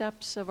next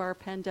steps of our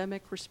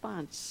pandemic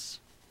response.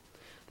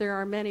 There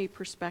are many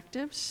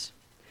perspectives.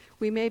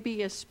 We may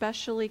be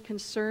especially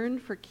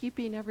concerned for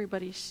keeping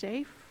everybody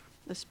safe,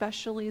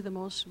 especially the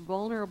most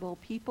vulnerable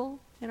people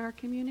in our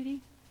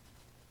community.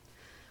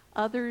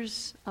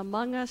 Others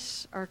among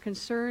us are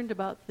concerned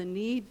about the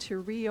need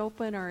to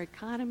reopen our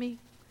economy,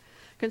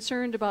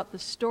 concerned about the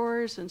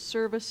stores and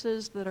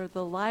services that are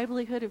the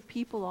livelihood of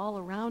people all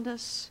around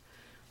us,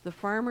 the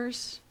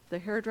farmers, the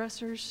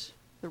hairdressers,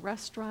 the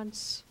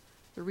restaurants,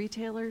 the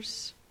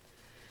retailers.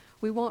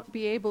 We won't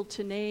be able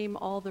to name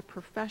all the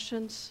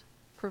professions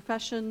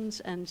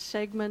and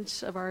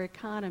segments of our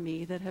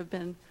economy that have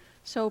been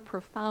so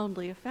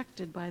profoundly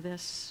affected by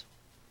this.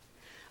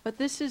 But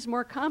this is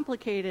more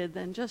complicated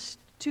than just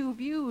two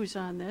views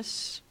on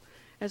this,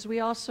 as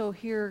we also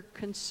hear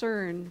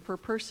concern for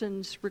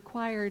persons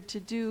required to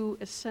do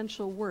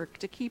essential work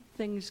to keep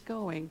things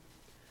going,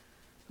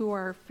 who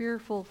are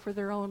fearful for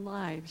their own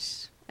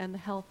lives and the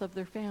health of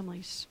their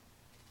families.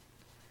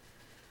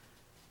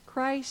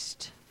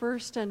 Christ,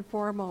 first and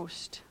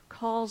foremost,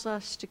 calls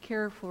us to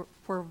care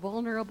for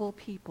vulnerable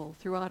people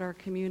throughout our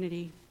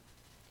community.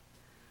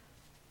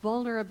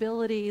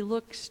 Vulnerability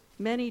looks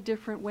many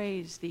different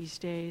ways these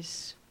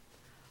days,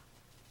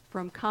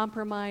 from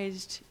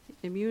compromised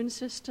immune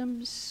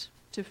systems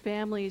to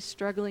families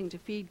struggling to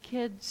feed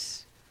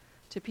kids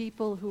to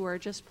people who are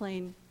just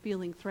plain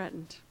feeling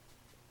threatened.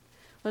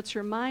 Let's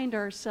remind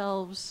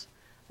ourselves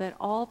that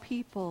all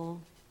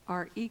people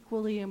are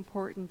equally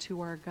important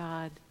to our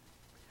God,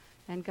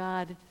 and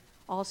God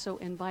also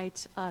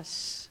invites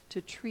us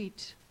to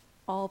treat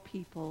all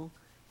people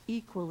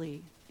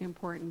equally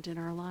important in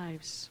our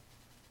lives.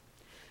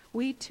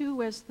 We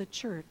too, as the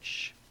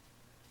church,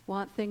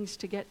 want things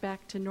to get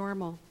back to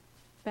normal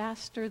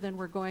faster than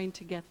we're going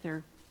to get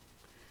there.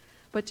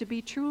 But to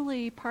be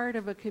truly part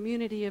of a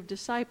community of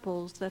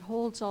disciples that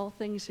holds all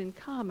things in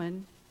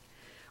common,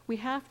 we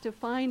have to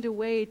find a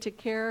way to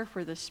care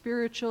for the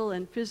spiritual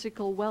and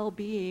physical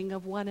well-being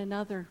of one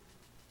another.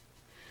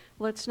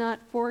 Let's not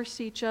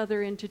force each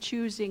other into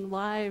choosing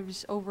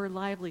lives over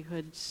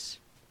livelihoods.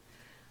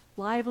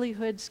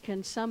 Livelihoods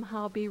can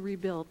somehow be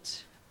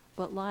rebuilt,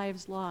 but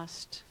lives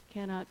lost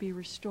cannot be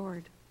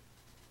restored.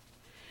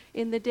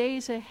 In the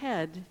days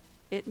ahead,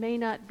 it may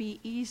not be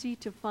easy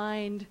to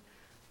find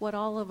what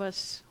all of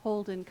us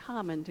hold in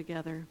common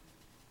together.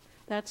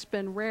 That's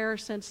been rare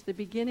since the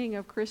beginning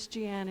of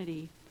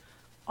Christianity,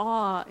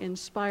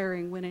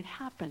 awe-inspiring when it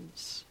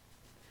happens.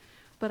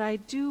 But I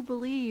do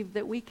believe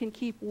that we can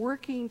keep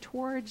working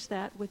towards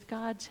that with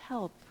God's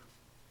help.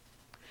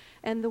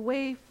 And the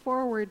way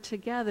forward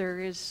together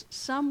is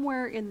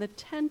somewhere in the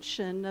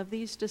tension of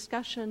these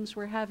discussions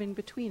we're having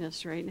between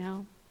us right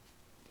now.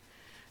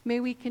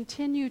 May we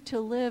continue to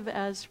live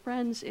as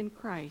friends in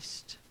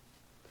Christ.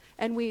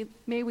 And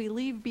may we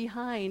leave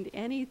behind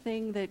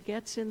anything that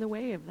gets in the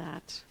way of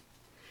that.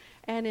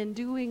 And in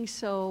doing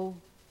so,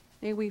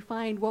 may we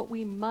find what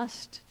we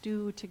must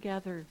do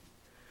together,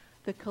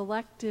 the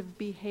collective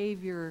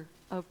behavior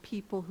of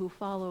people who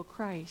follow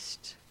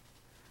Christ.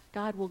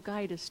 God will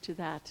guide us to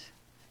that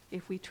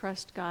if we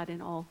trust God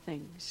in all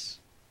things.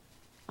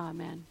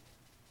 Amen.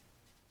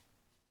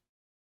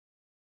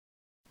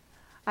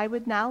 I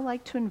would now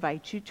like to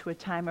invite you to a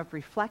time of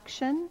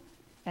reflection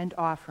and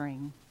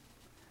offering.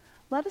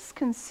 Let us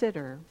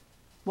consider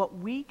what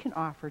we can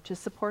offer to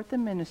support the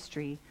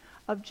ministry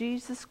of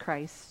Jesus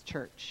Christ's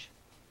Church,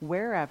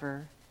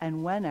 wherever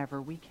and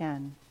whenever we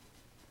can.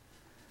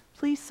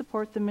 Please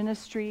support the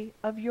ministry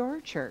of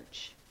your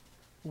church,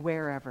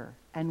 wherever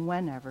and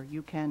whenever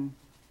you can.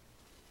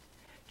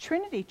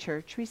 Trinity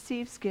Church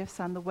receives gifts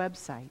on the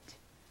website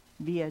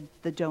via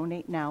the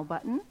Donate Now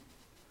button,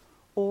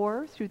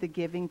 or through the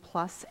Giving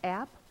Plus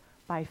app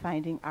by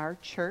finding our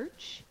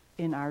church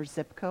in our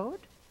zip code,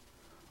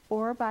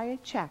 or by a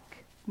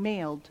check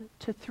mailed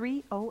to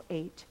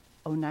 308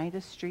 Oneida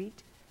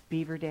Street,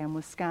 Beaver Dam,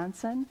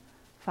 Wisconsin,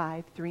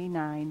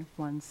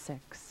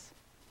 53916.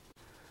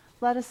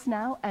 Let us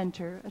now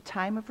enter a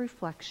time of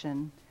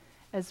reflection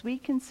as we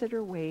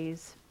consider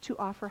ways to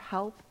offer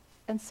help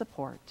and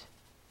support.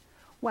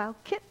 While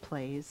Kit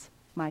plays,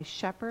 My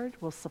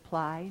Shepherd Will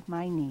Supply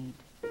My Need.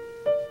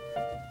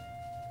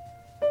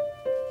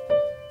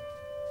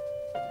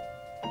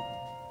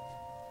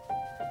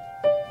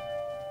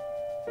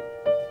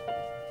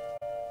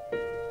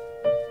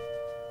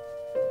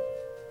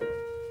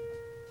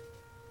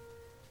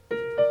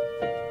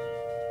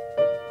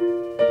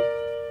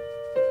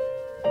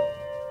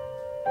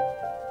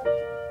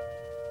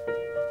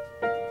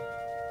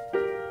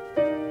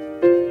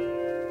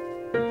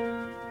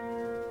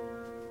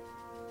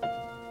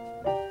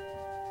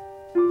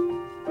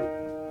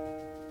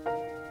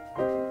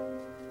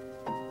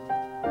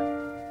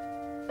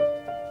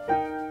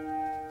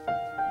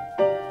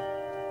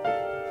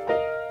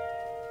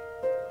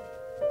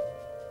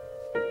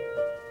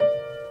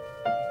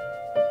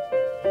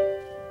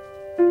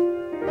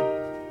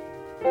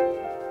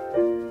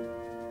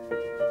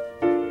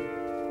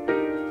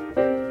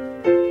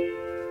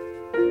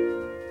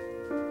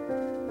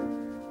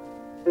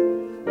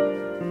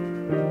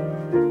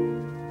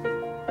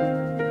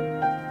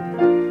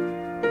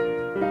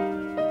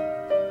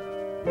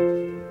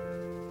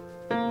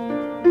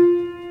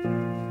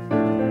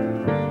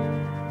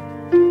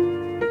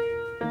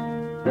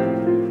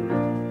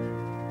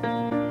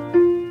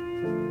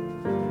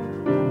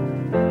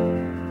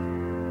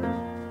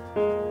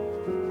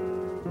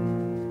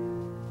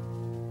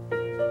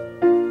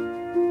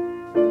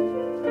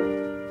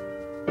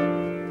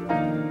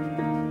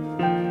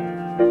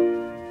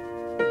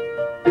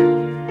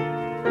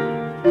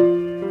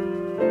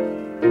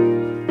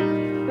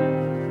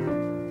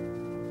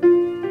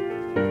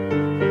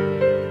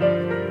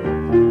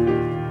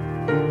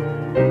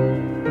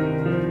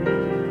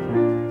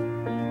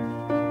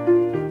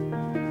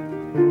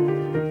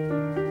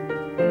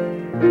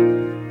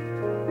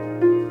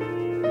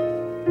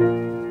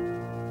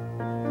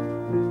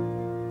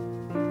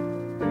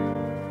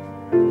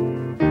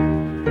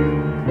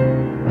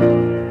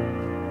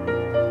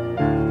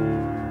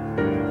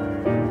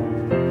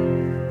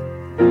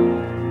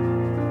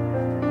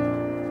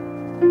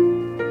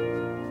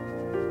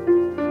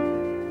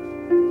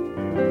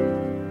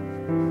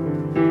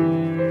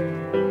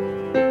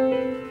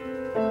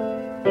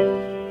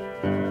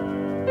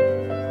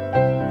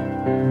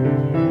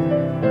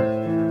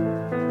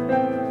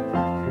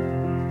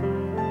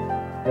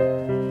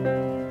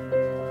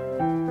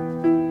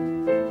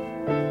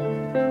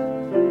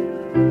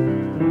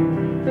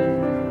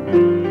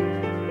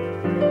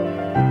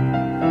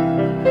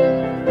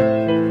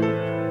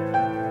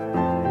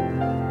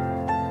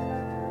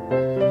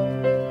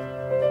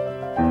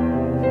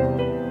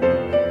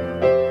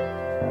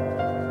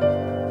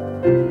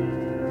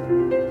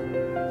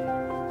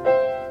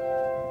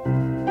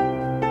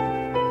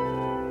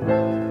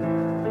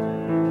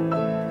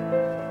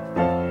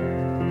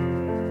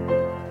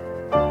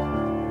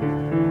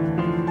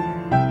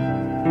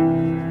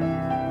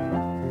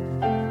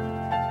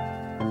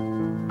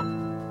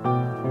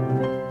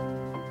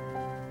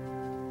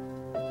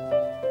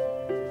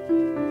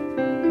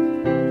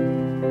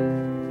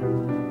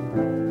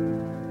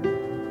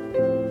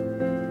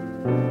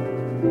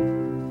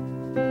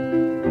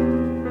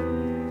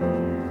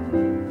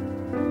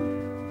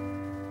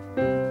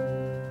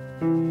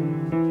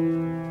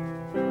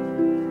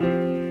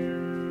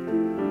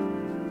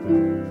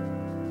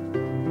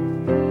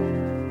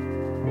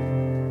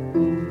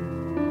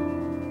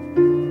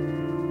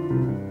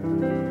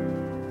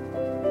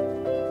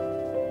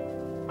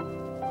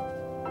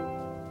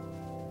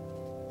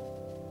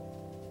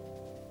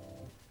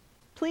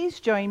 Please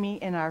join me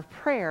in our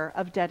prayer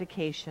of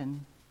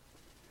dedication.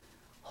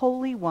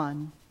 Holy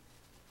One,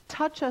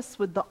 touch us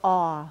with the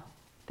awe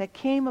that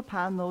came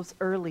upon those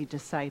early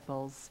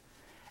disciples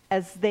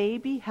as they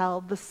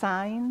beheld the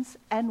signs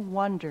and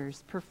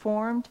wonders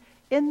performed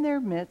in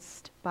their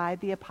midst by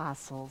the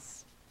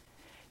apostles.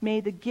 May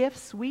the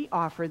gifts we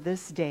offer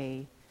this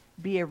day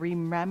be a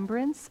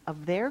remembrance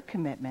of their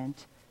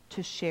commitment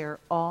to share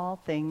all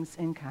things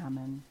in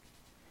common.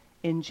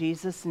 In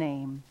Jesus'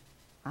 name,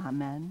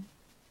 amen.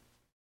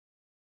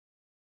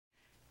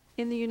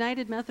 In the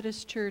United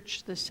Methodist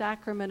Church, the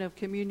sacrament of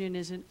communion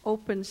is an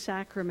open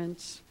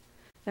sacrament.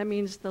 That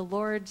means the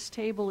Lord's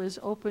table is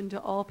open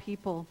to all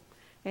people,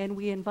 and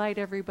we invite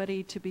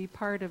everybody to be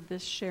part of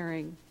this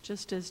sharing,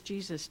 just as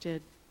Jesus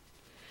did.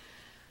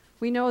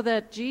 We know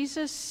that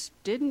Jesus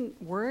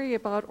didn't worry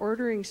about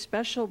ordering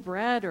special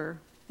bread or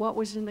what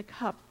was in the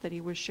cup that he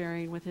was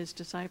sharing with his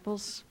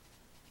disciples.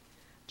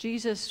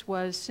 Jesus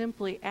was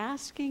simply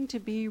asking to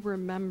be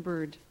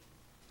remembered.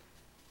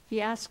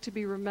 He asked to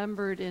be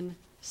remembered in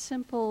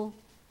simple,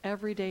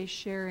 everyday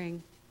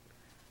sharing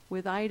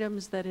with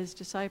items that his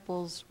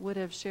disciples would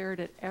have shared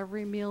at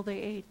every meal they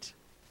ate.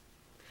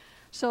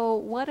 So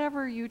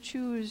whatever you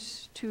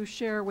choose to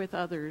share with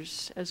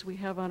others, as we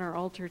have on our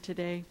altar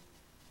today,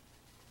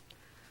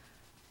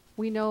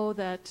 we know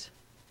that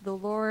the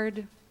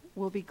Lord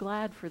will be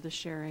glad for the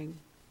sharing,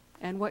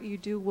 and what you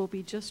do will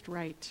be just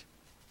right.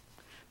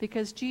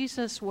 Because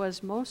Jesus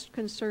was most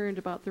concerned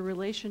about the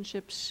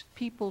relationships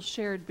people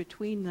shared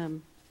between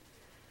them,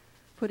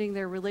 putting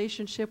their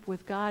relationship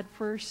with God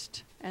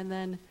first, and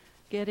then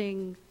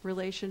getting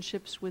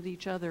relationships with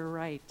each other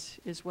right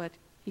is what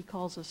he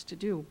calls us to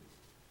do.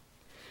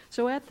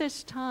 So at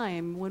this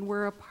time, when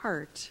we're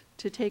apart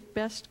to take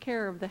best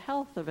care of the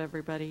health of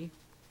everybody,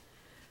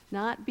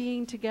 not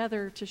being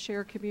together to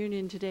share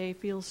communion today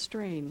feels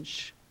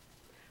strange.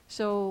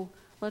 So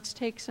let's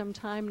take some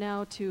time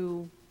now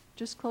to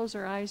just close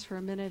our eyes for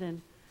a minute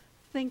and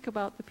think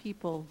about the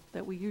people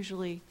that we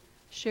usually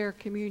share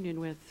communion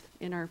with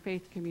in our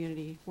faith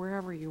community,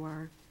 wherever you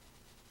are.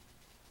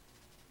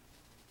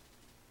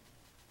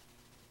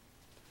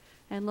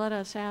 And let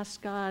us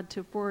ask God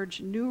to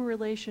forge new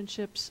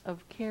relationships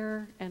of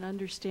care and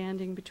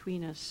understanding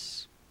between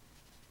us.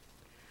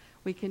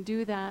 We can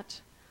do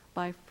that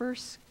by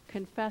first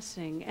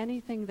confessing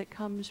anything that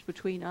comes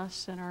between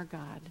us and our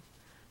God.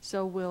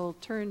 So we'll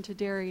turn to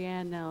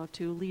Darianne now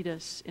to lead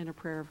us in a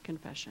prayer of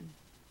confession.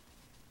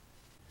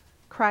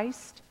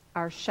 Christ,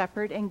 our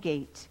shepherd and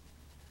gate,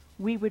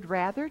 we would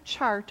rather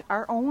chart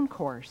our own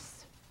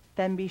course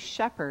than be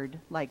shepherded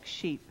like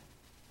sheep.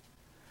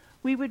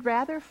 We would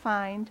rather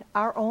find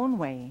our own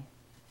way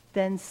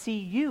than see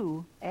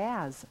you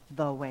as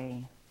the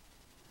way.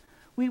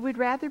 We would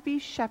rather be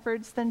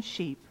shepherds than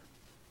sheep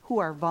who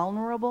are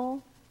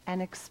vulnerable and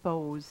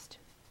exposed.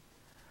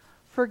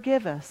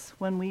 Forgive us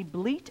when we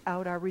bleat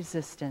out our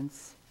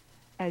resistance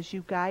as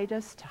you guide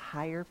us to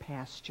higher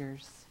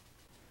pastures.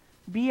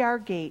 Be our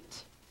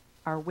gate,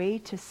 our way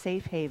to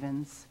safe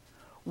havens,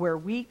 where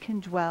we can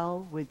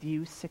dwell with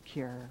you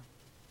secure.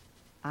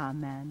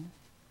 Amen.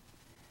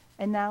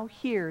 And now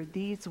hear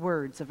these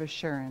words of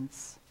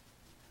assurance.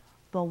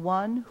 The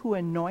one who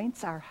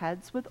anoints our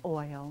heads with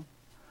oil,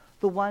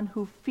 the one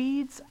who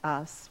feeds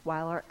us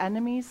while our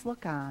enemies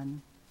look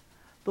on,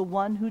 the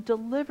one who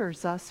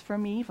delivers us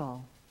from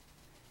evil,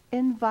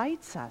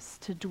 invites us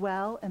to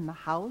dwell in the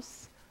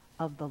house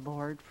of the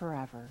Lord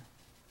forever.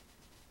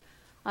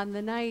 On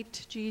the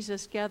night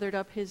Jesus gathered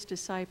up his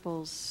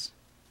disciples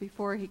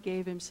before he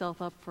gave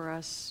himself up for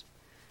us,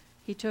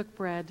 he took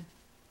bread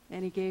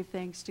and he gave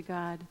thanks to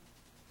God.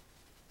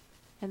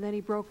 And then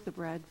he broke the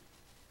bread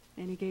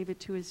and he gave it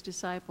to his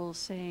disciples,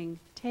 saying,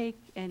 "Take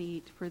and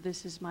eat, for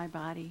this is my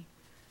body.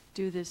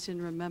 Do this in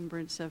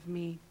remembrance of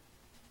me."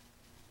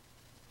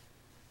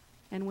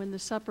 And when the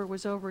supper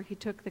was over, he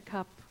took the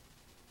cup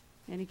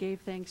and he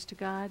gave thanks to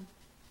God.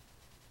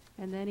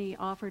 And then he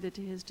offered it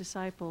to his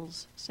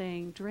disciples,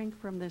 saying, "Drink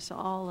from this,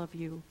 all of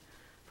you,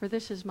 for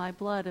this is my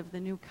blood of the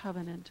new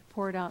covenant,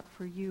 poured out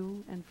for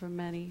you and for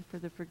many for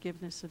the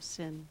forgiveness of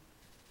sin.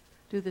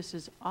 Do this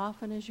as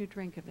often as you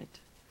drink of it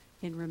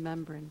in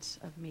remembrance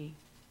of me."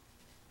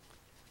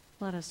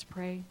 Let us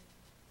pray.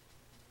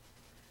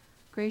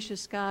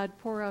 Gracious God,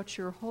 pour out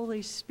your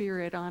Holy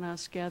Spirit on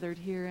us gathered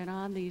here and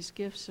on these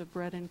gifts of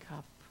bread and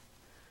cup,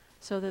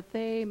 so that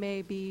they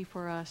may be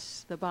for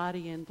us the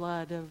body and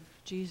blood of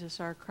Jesus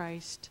our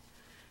Christ,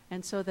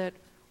 and so that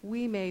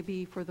we may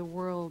be for the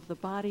world the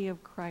body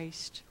of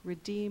Christ,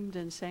 redeemed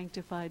and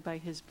sanctified by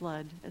his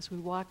blood, as we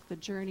walk the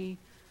journey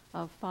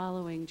of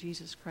following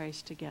Jesus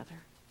Christ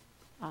together.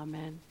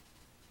 Amen.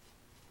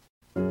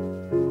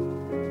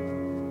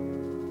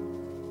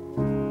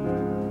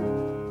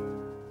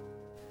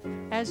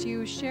 As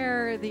you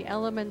share the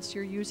elements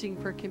you're using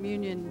for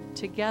communion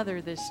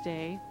together this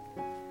day,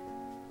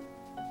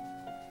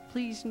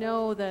 please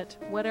know that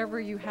whatever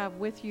you have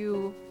with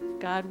you,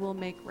 God will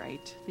make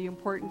right. The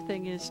important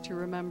thing is to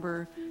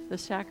remember the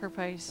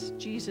sacrifice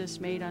Jesus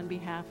made on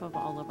behalf of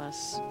all of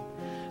us.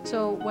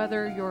 So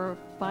whether you're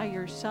by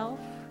yourself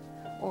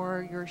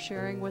or you're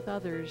sharing with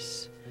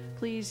others,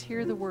 please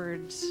hear the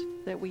words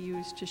that we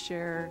use to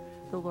share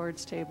the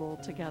Lord's table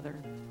together.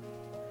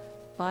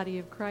 Body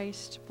of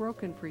Christ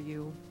broken for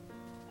you,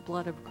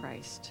 blood of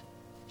Christ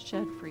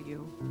shed for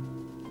you.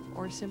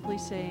 Or simply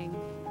saying,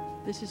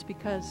 this is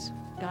because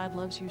God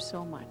loves you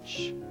so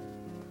much,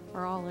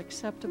 are all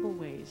acceptable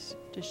ways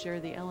to share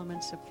the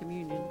elements of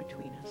communion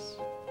between us.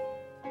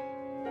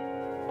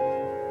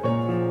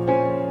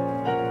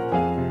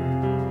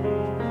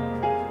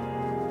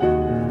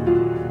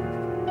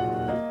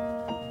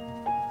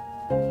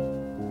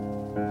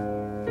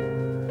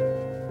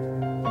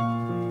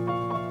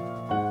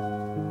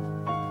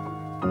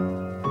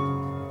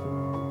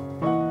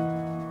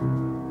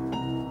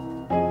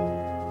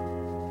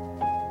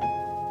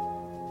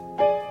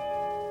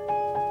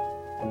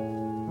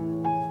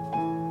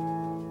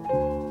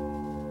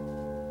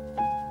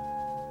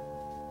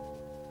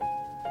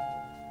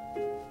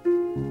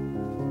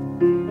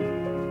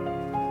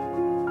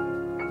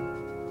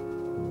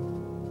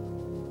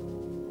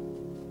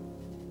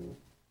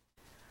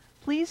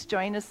 Please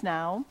join us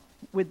now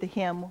with the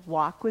hymn,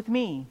 Walk With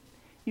Me.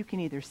 You can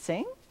either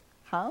sing,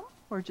 hum,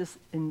 or just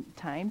in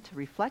time to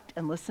reflect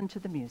and listen to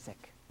the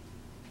music.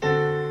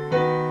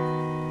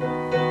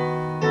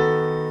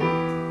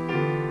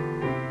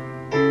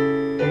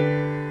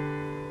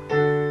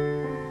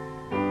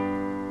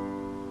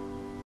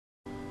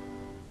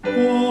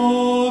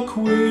 Walk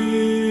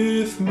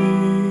with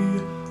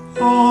me,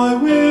 I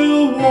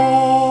will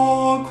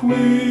walk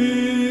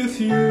with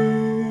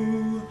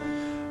you,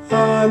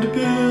 and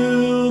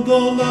build the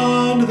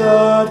land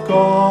that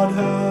God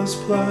has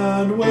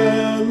planned,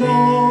 where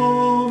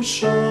love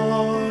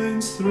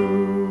shines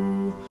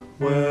through.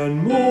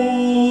 When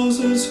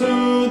Moses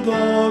heard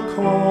the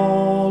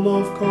call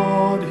of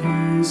God,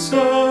 he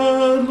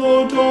said,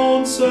 Lord,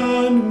 don't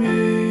send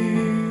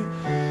me.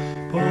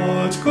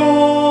 But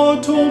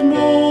God told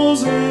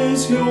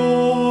Moses,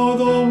 you're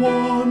the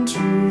one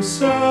to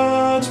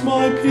set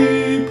my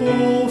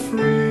people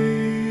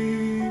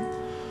free.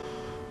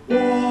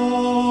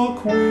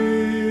 Walk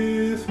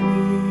with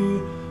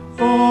me,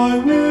 I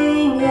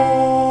will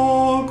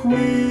walk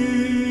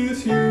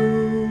with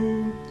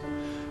you,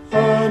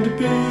 and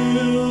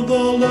build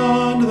the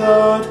land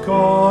that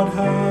God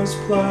has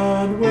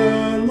planned,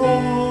 where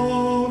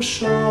love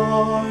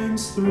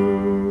shines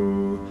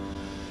through.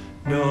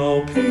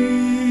 Now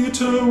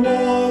Peter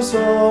was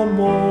a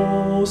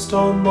most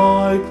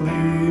unlikely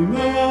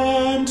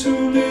man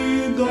to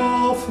lead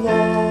the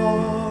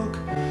flock,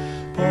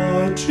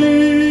 but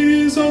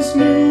Jesus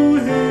knew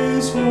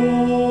his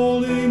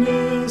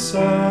holiness,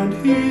 and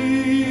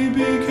he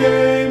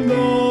became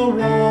the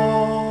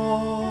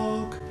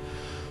rock.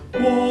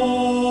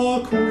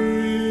 Walk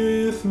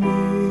with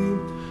me,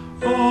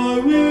 I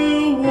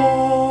will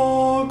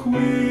walk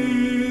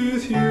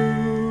with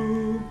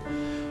you,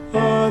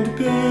 and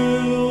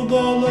build the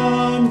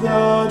land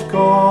that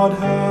God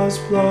has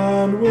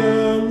planned,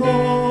 where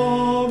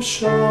love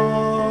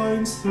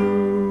shines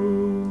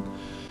through.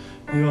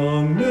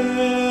 Young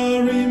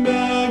Mary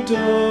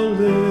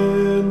Magdalene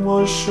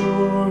was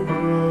sure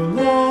her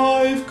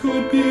life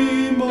could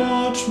be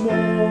much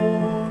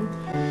more,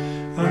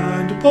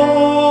 and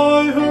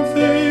by her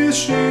faith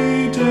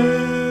she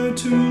dared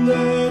to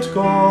let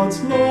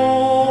God's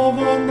love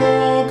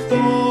unlock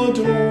the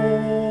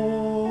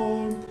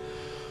door.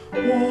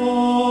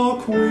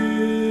 Walk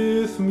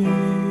with me,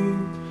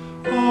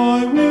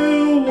 I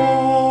will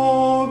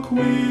walk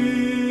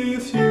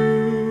with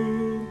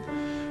you,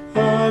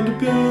 and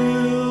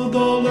build the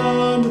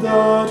land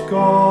that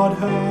God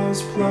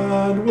has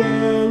planned,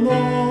 where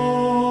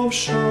love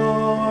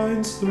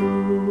shines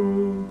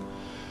through.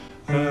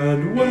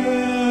 And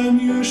when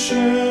you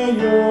share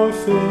your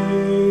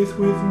faith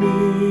with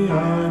me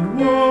and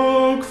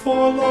work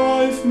for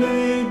life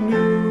made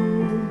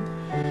new,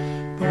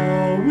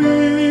 the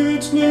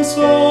witness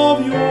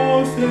of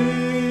your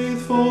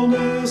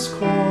faithfulness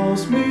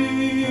calls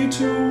me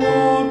to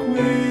walk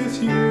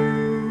with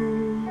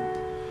you.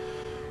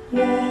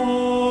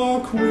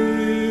 Walk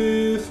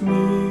with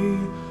me,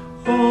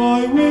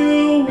 I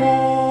will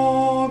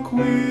walk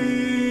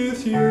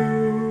with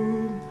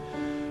you,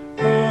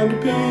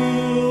 and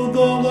build the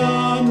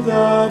land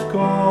that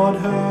God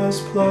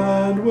has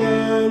planned,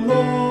 where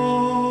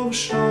love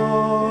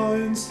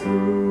shines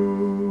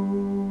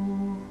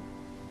through.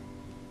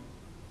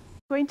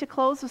 Going to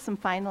close with some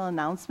final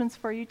announcements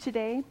for you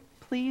today.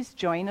 Please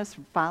join us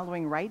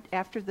following right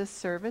after this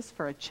service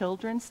for a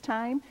children's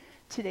time.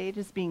 Today it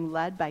is being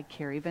led by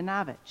Carrie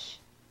Vinovich.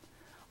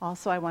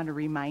 Also, I want to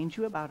remind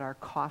you about our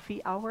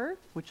coffee hour,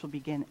 which will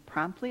begin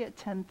promptly at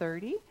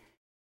 10:30.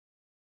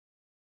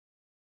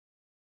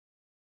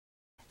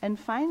 And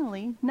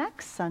finally,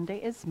 next Sunday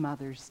is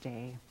Mother's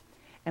Day.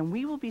 And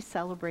we will be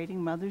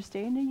celebrating Mother's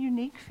Day in a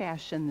unique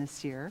fashion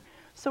this year,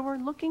 so we're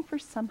looking for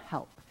some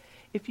help.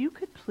 If you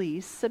could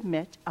please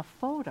submit a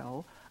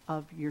photo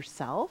of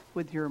yourself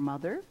with your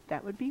mother,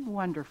 that would be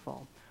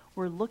wonderful.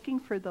 We're looking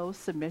for those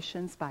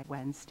submissions by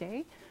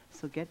Wednesday,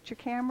 so get your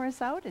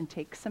cameras out and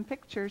take some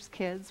pictures,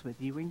 kids,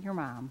 with you and your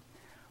mom.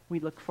 We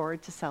look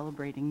forward to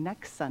celebrating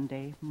next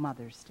Sunday,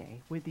 Mother's Day,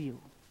 with you.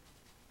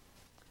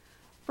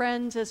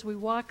 Friends, as we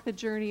walk the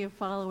journey of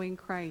following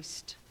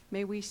Christ,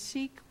 may we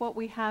seek what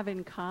we have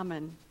in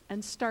common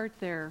and start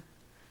there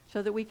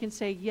so that we can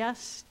say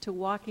yes to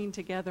walking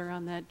together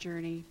on that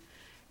journey,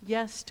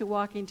 yes to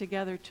walking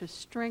together to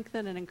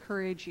strengthen and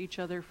encourage each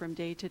other from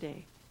day to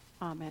day.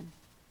 Amen.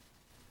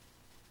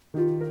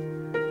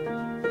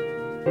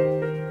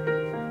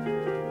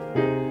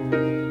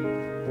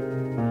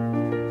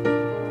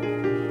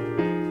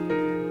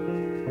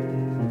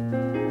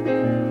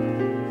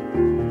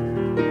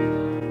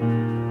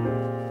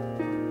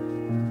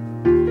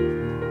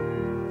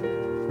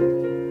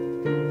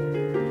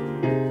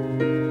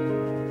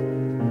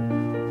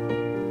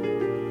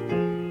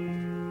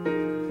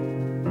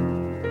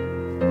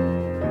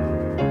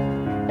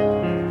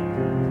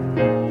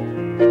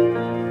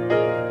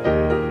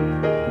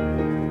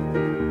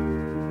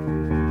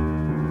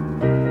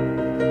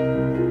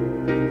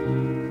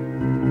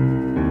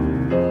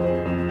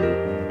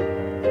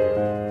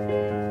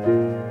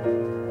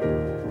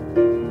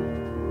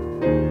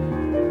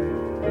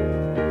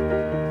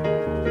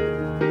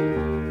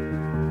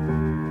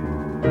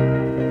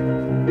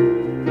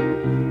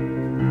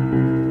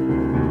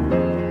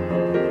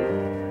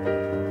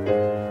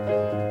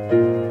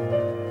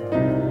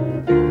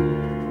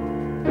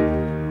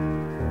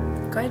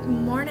 Good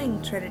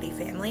morning, Trinity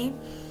family.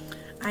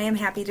 I am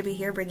happy to be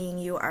here bringing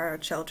you our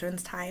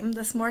children's time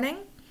this morning.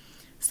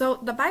 So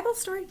the Bible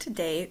story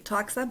today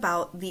talks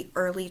about the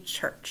early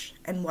church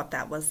and what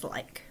that was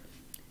like.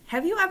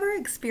 Have you ever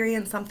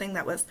experienced something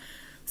that was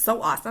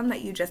so awesome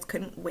that you just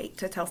couldn't wait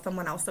to tell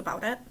someone else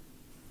about it?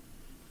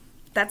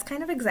 That's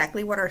kind of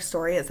exactly what our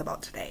story is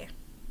about today.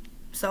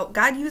 So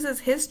God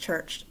uses his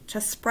church to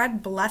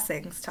spread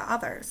blessings to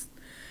others.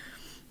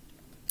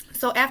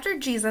 So after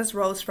Jesus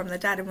rose from the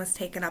dead and was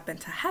taken up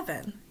into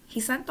heaven,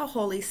 he sent the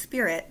Holy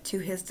Spirit to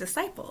his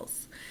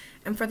disciples.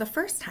 And for the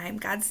first time,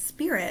 God's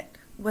Spirit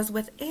was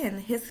within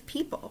his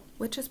people,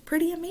 which is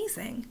pretty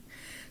amazing.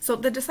 So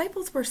the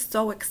disciples were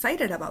so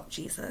excited about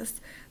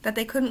Jesus that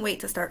they couldn't wait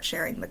to start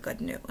sharing the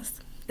good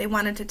news. They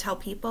wanted to tell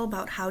people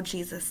about how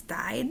Jesus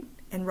died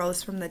and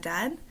rose from the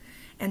dead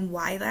and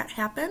why that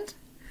happened.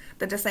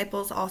 The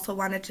disciples also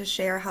wanted to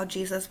share how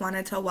Jesus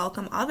wanted to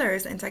welcome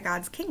others into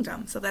God's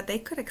kingdom so that they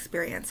could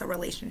experience a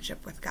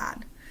relationship with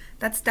God.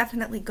 That's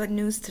definitely good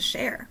news to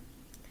share.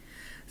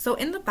 So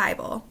in the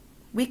Bible,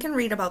 we can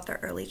read about the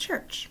early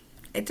church.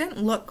 It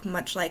didn't look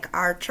much like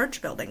our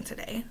church building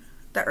today.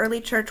 The early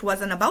church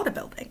wasn't about a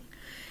building.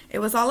 It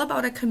was all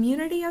about a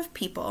community of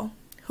people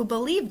who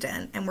believed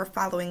in and were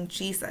following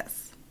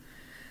Jesus.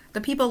 The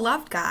people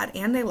loved God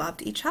and they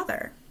loved each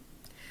other.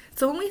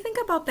 So when we think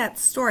about that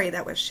story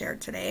that was shared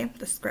today,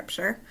 the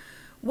scripture,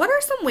 what are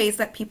some ways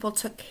that people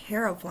took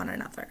care of one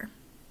another?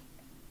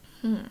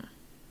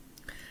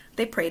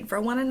 They prayed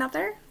for one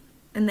another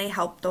and they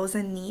helped those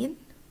in need.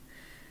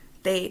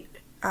 They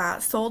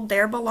sold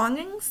their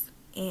belongings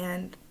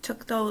and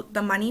took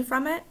the money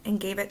from it and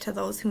gave it to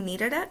those who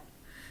needed it.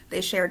 They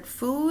shared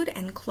food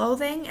and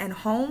clothing and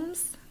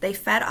homes. They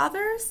fed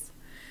others.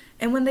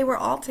 And when they were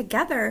all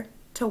together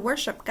to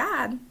worship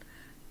God,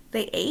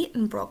 they ate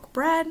and broke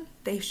bread,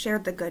 they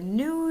shared the good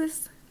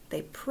news,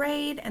 they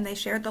prayed, and they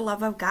shared the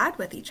love of God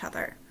with each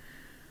other.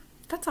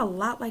 That's a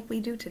lot like we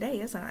do today,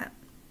 isn't it?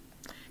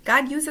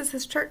 God uses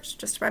his church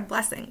to spread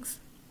blessings.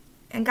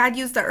 And God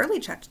used the early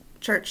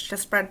church to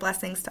spread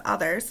blessings to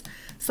others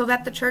so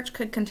that the church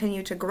could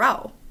continue to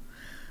grow.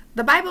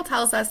 The Bible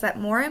tells us that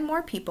more and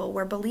more people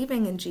were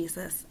believing in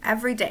Jesus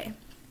every day.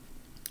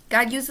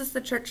 God uses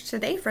the church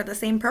today for the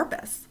same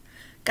purpose.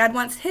 God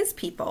wants his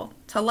people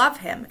to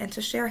love him and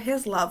to share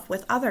his love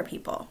with other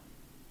people.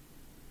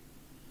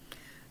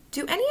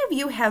 Do any of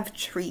you have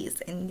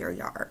trees in your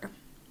yard?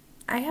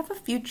 I have a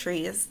few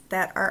trees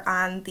that are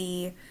on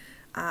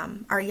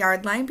our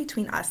yard line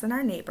between us and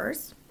our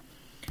neighbors.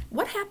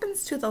 What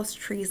happens to those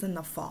trees in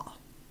the fall?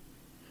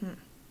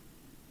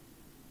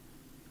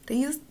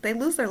 They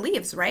lose their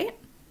leaves, right?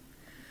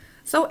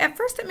 So at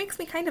first it makes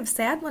me kind of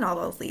sad when all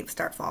those leaves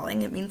start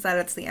falling. It means that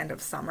it's the end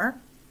of summer.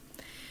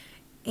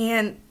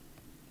 And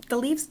the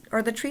leaves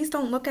or the trees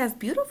don't look as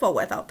beautiful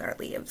without their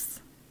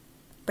leaves.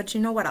 But you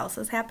know what else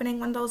is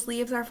happening when those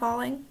leaves are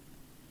falling?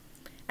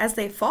 As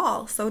they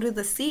fall, so do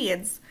the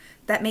seeds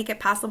that make it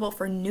possible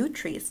for new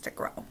trees to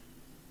grow.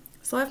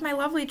 So if my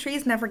lovely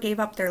trees never gave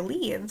up their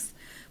leaves,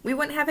 we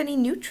wouldn't have any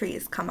new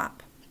trees come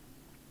up.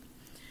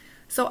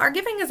 So our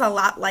giving is a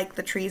lot like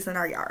the trees in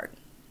our yard.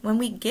 When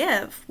we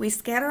give, we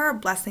scatter our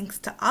blessings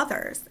to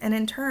others, and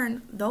in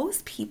turn,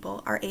 those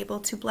people are able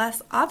to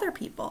bless other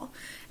people,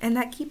 and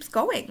that keeps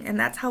going, and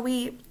that's how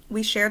we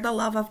share the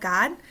love of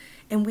God,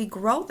 and we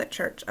grow the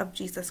church of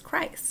Jesus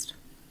Christ.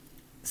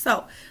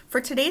 So,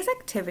 for today's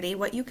activity,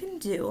 what you can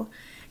do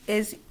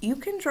is you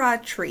can draw a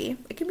tree.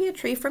 It can be a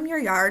tree from your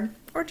yard,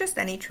 or just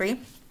any tree,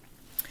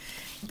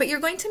 but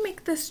you're going to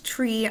make this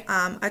tree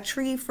a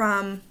tree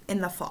from in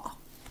the fall,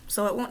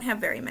 so it won't have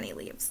very many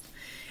leaves.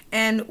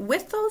 And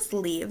with those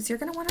leaves, you're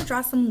going to want to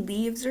draw some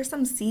leaves or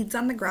some seeds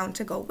on the ground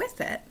to go with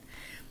it.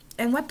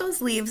 And what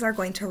those leaves are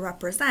going to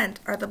represent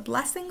are the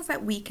blessings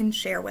that we can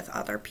share with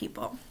other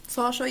people.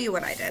 So I'll show you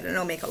what I did, and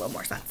it'll make a little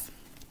more sense.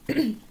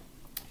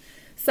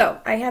 So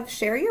I have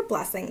share your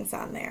blessings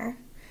on there.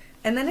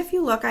 And then if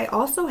you look, I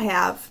also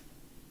have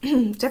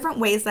different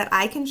ways that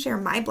I can share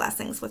my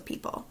blessings with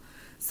people.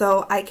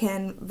 So I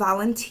can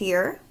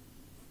volunteer,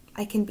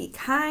 I can be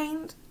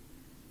kind,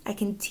 I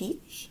can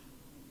teach,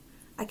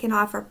 I can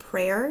offer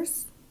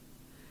prayers,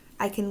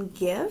 I can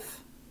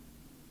give,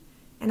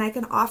 and I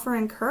can offer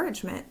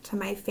encouragement to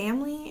my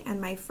family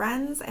and my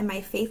friends and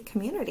my faith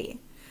community.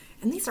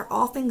 And these are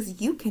all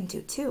things you can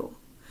do too.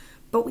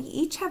 But we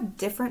each have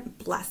different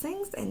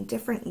blessings and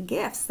different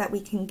gifts that we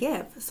can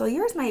give. So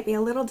yours might be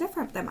a little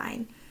different than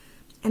mine.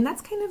 And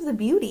that's kind of the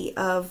beauty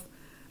of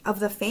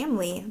the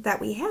family that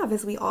we have,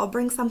 is we all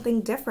bring something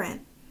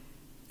different.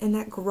 And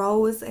that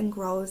grows and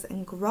grows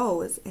and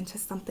grows into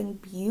something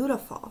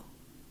beautiful.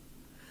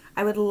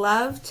 I would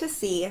love to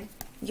see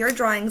your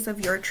drawings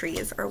of your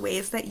trees, or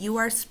ways that you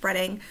are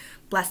spreading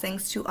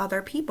blessings to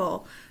other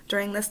people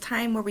during this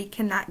time where we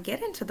cannot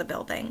get into the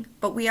building,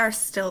 but we are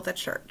still the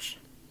church.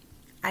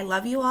 I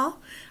love you all.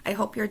 I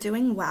hope you're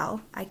doing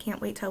well. I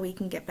can't wait till we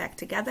can get back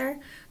together.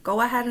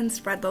 Go ahead and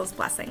spread those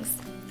blessings.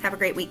 Have a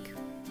great week.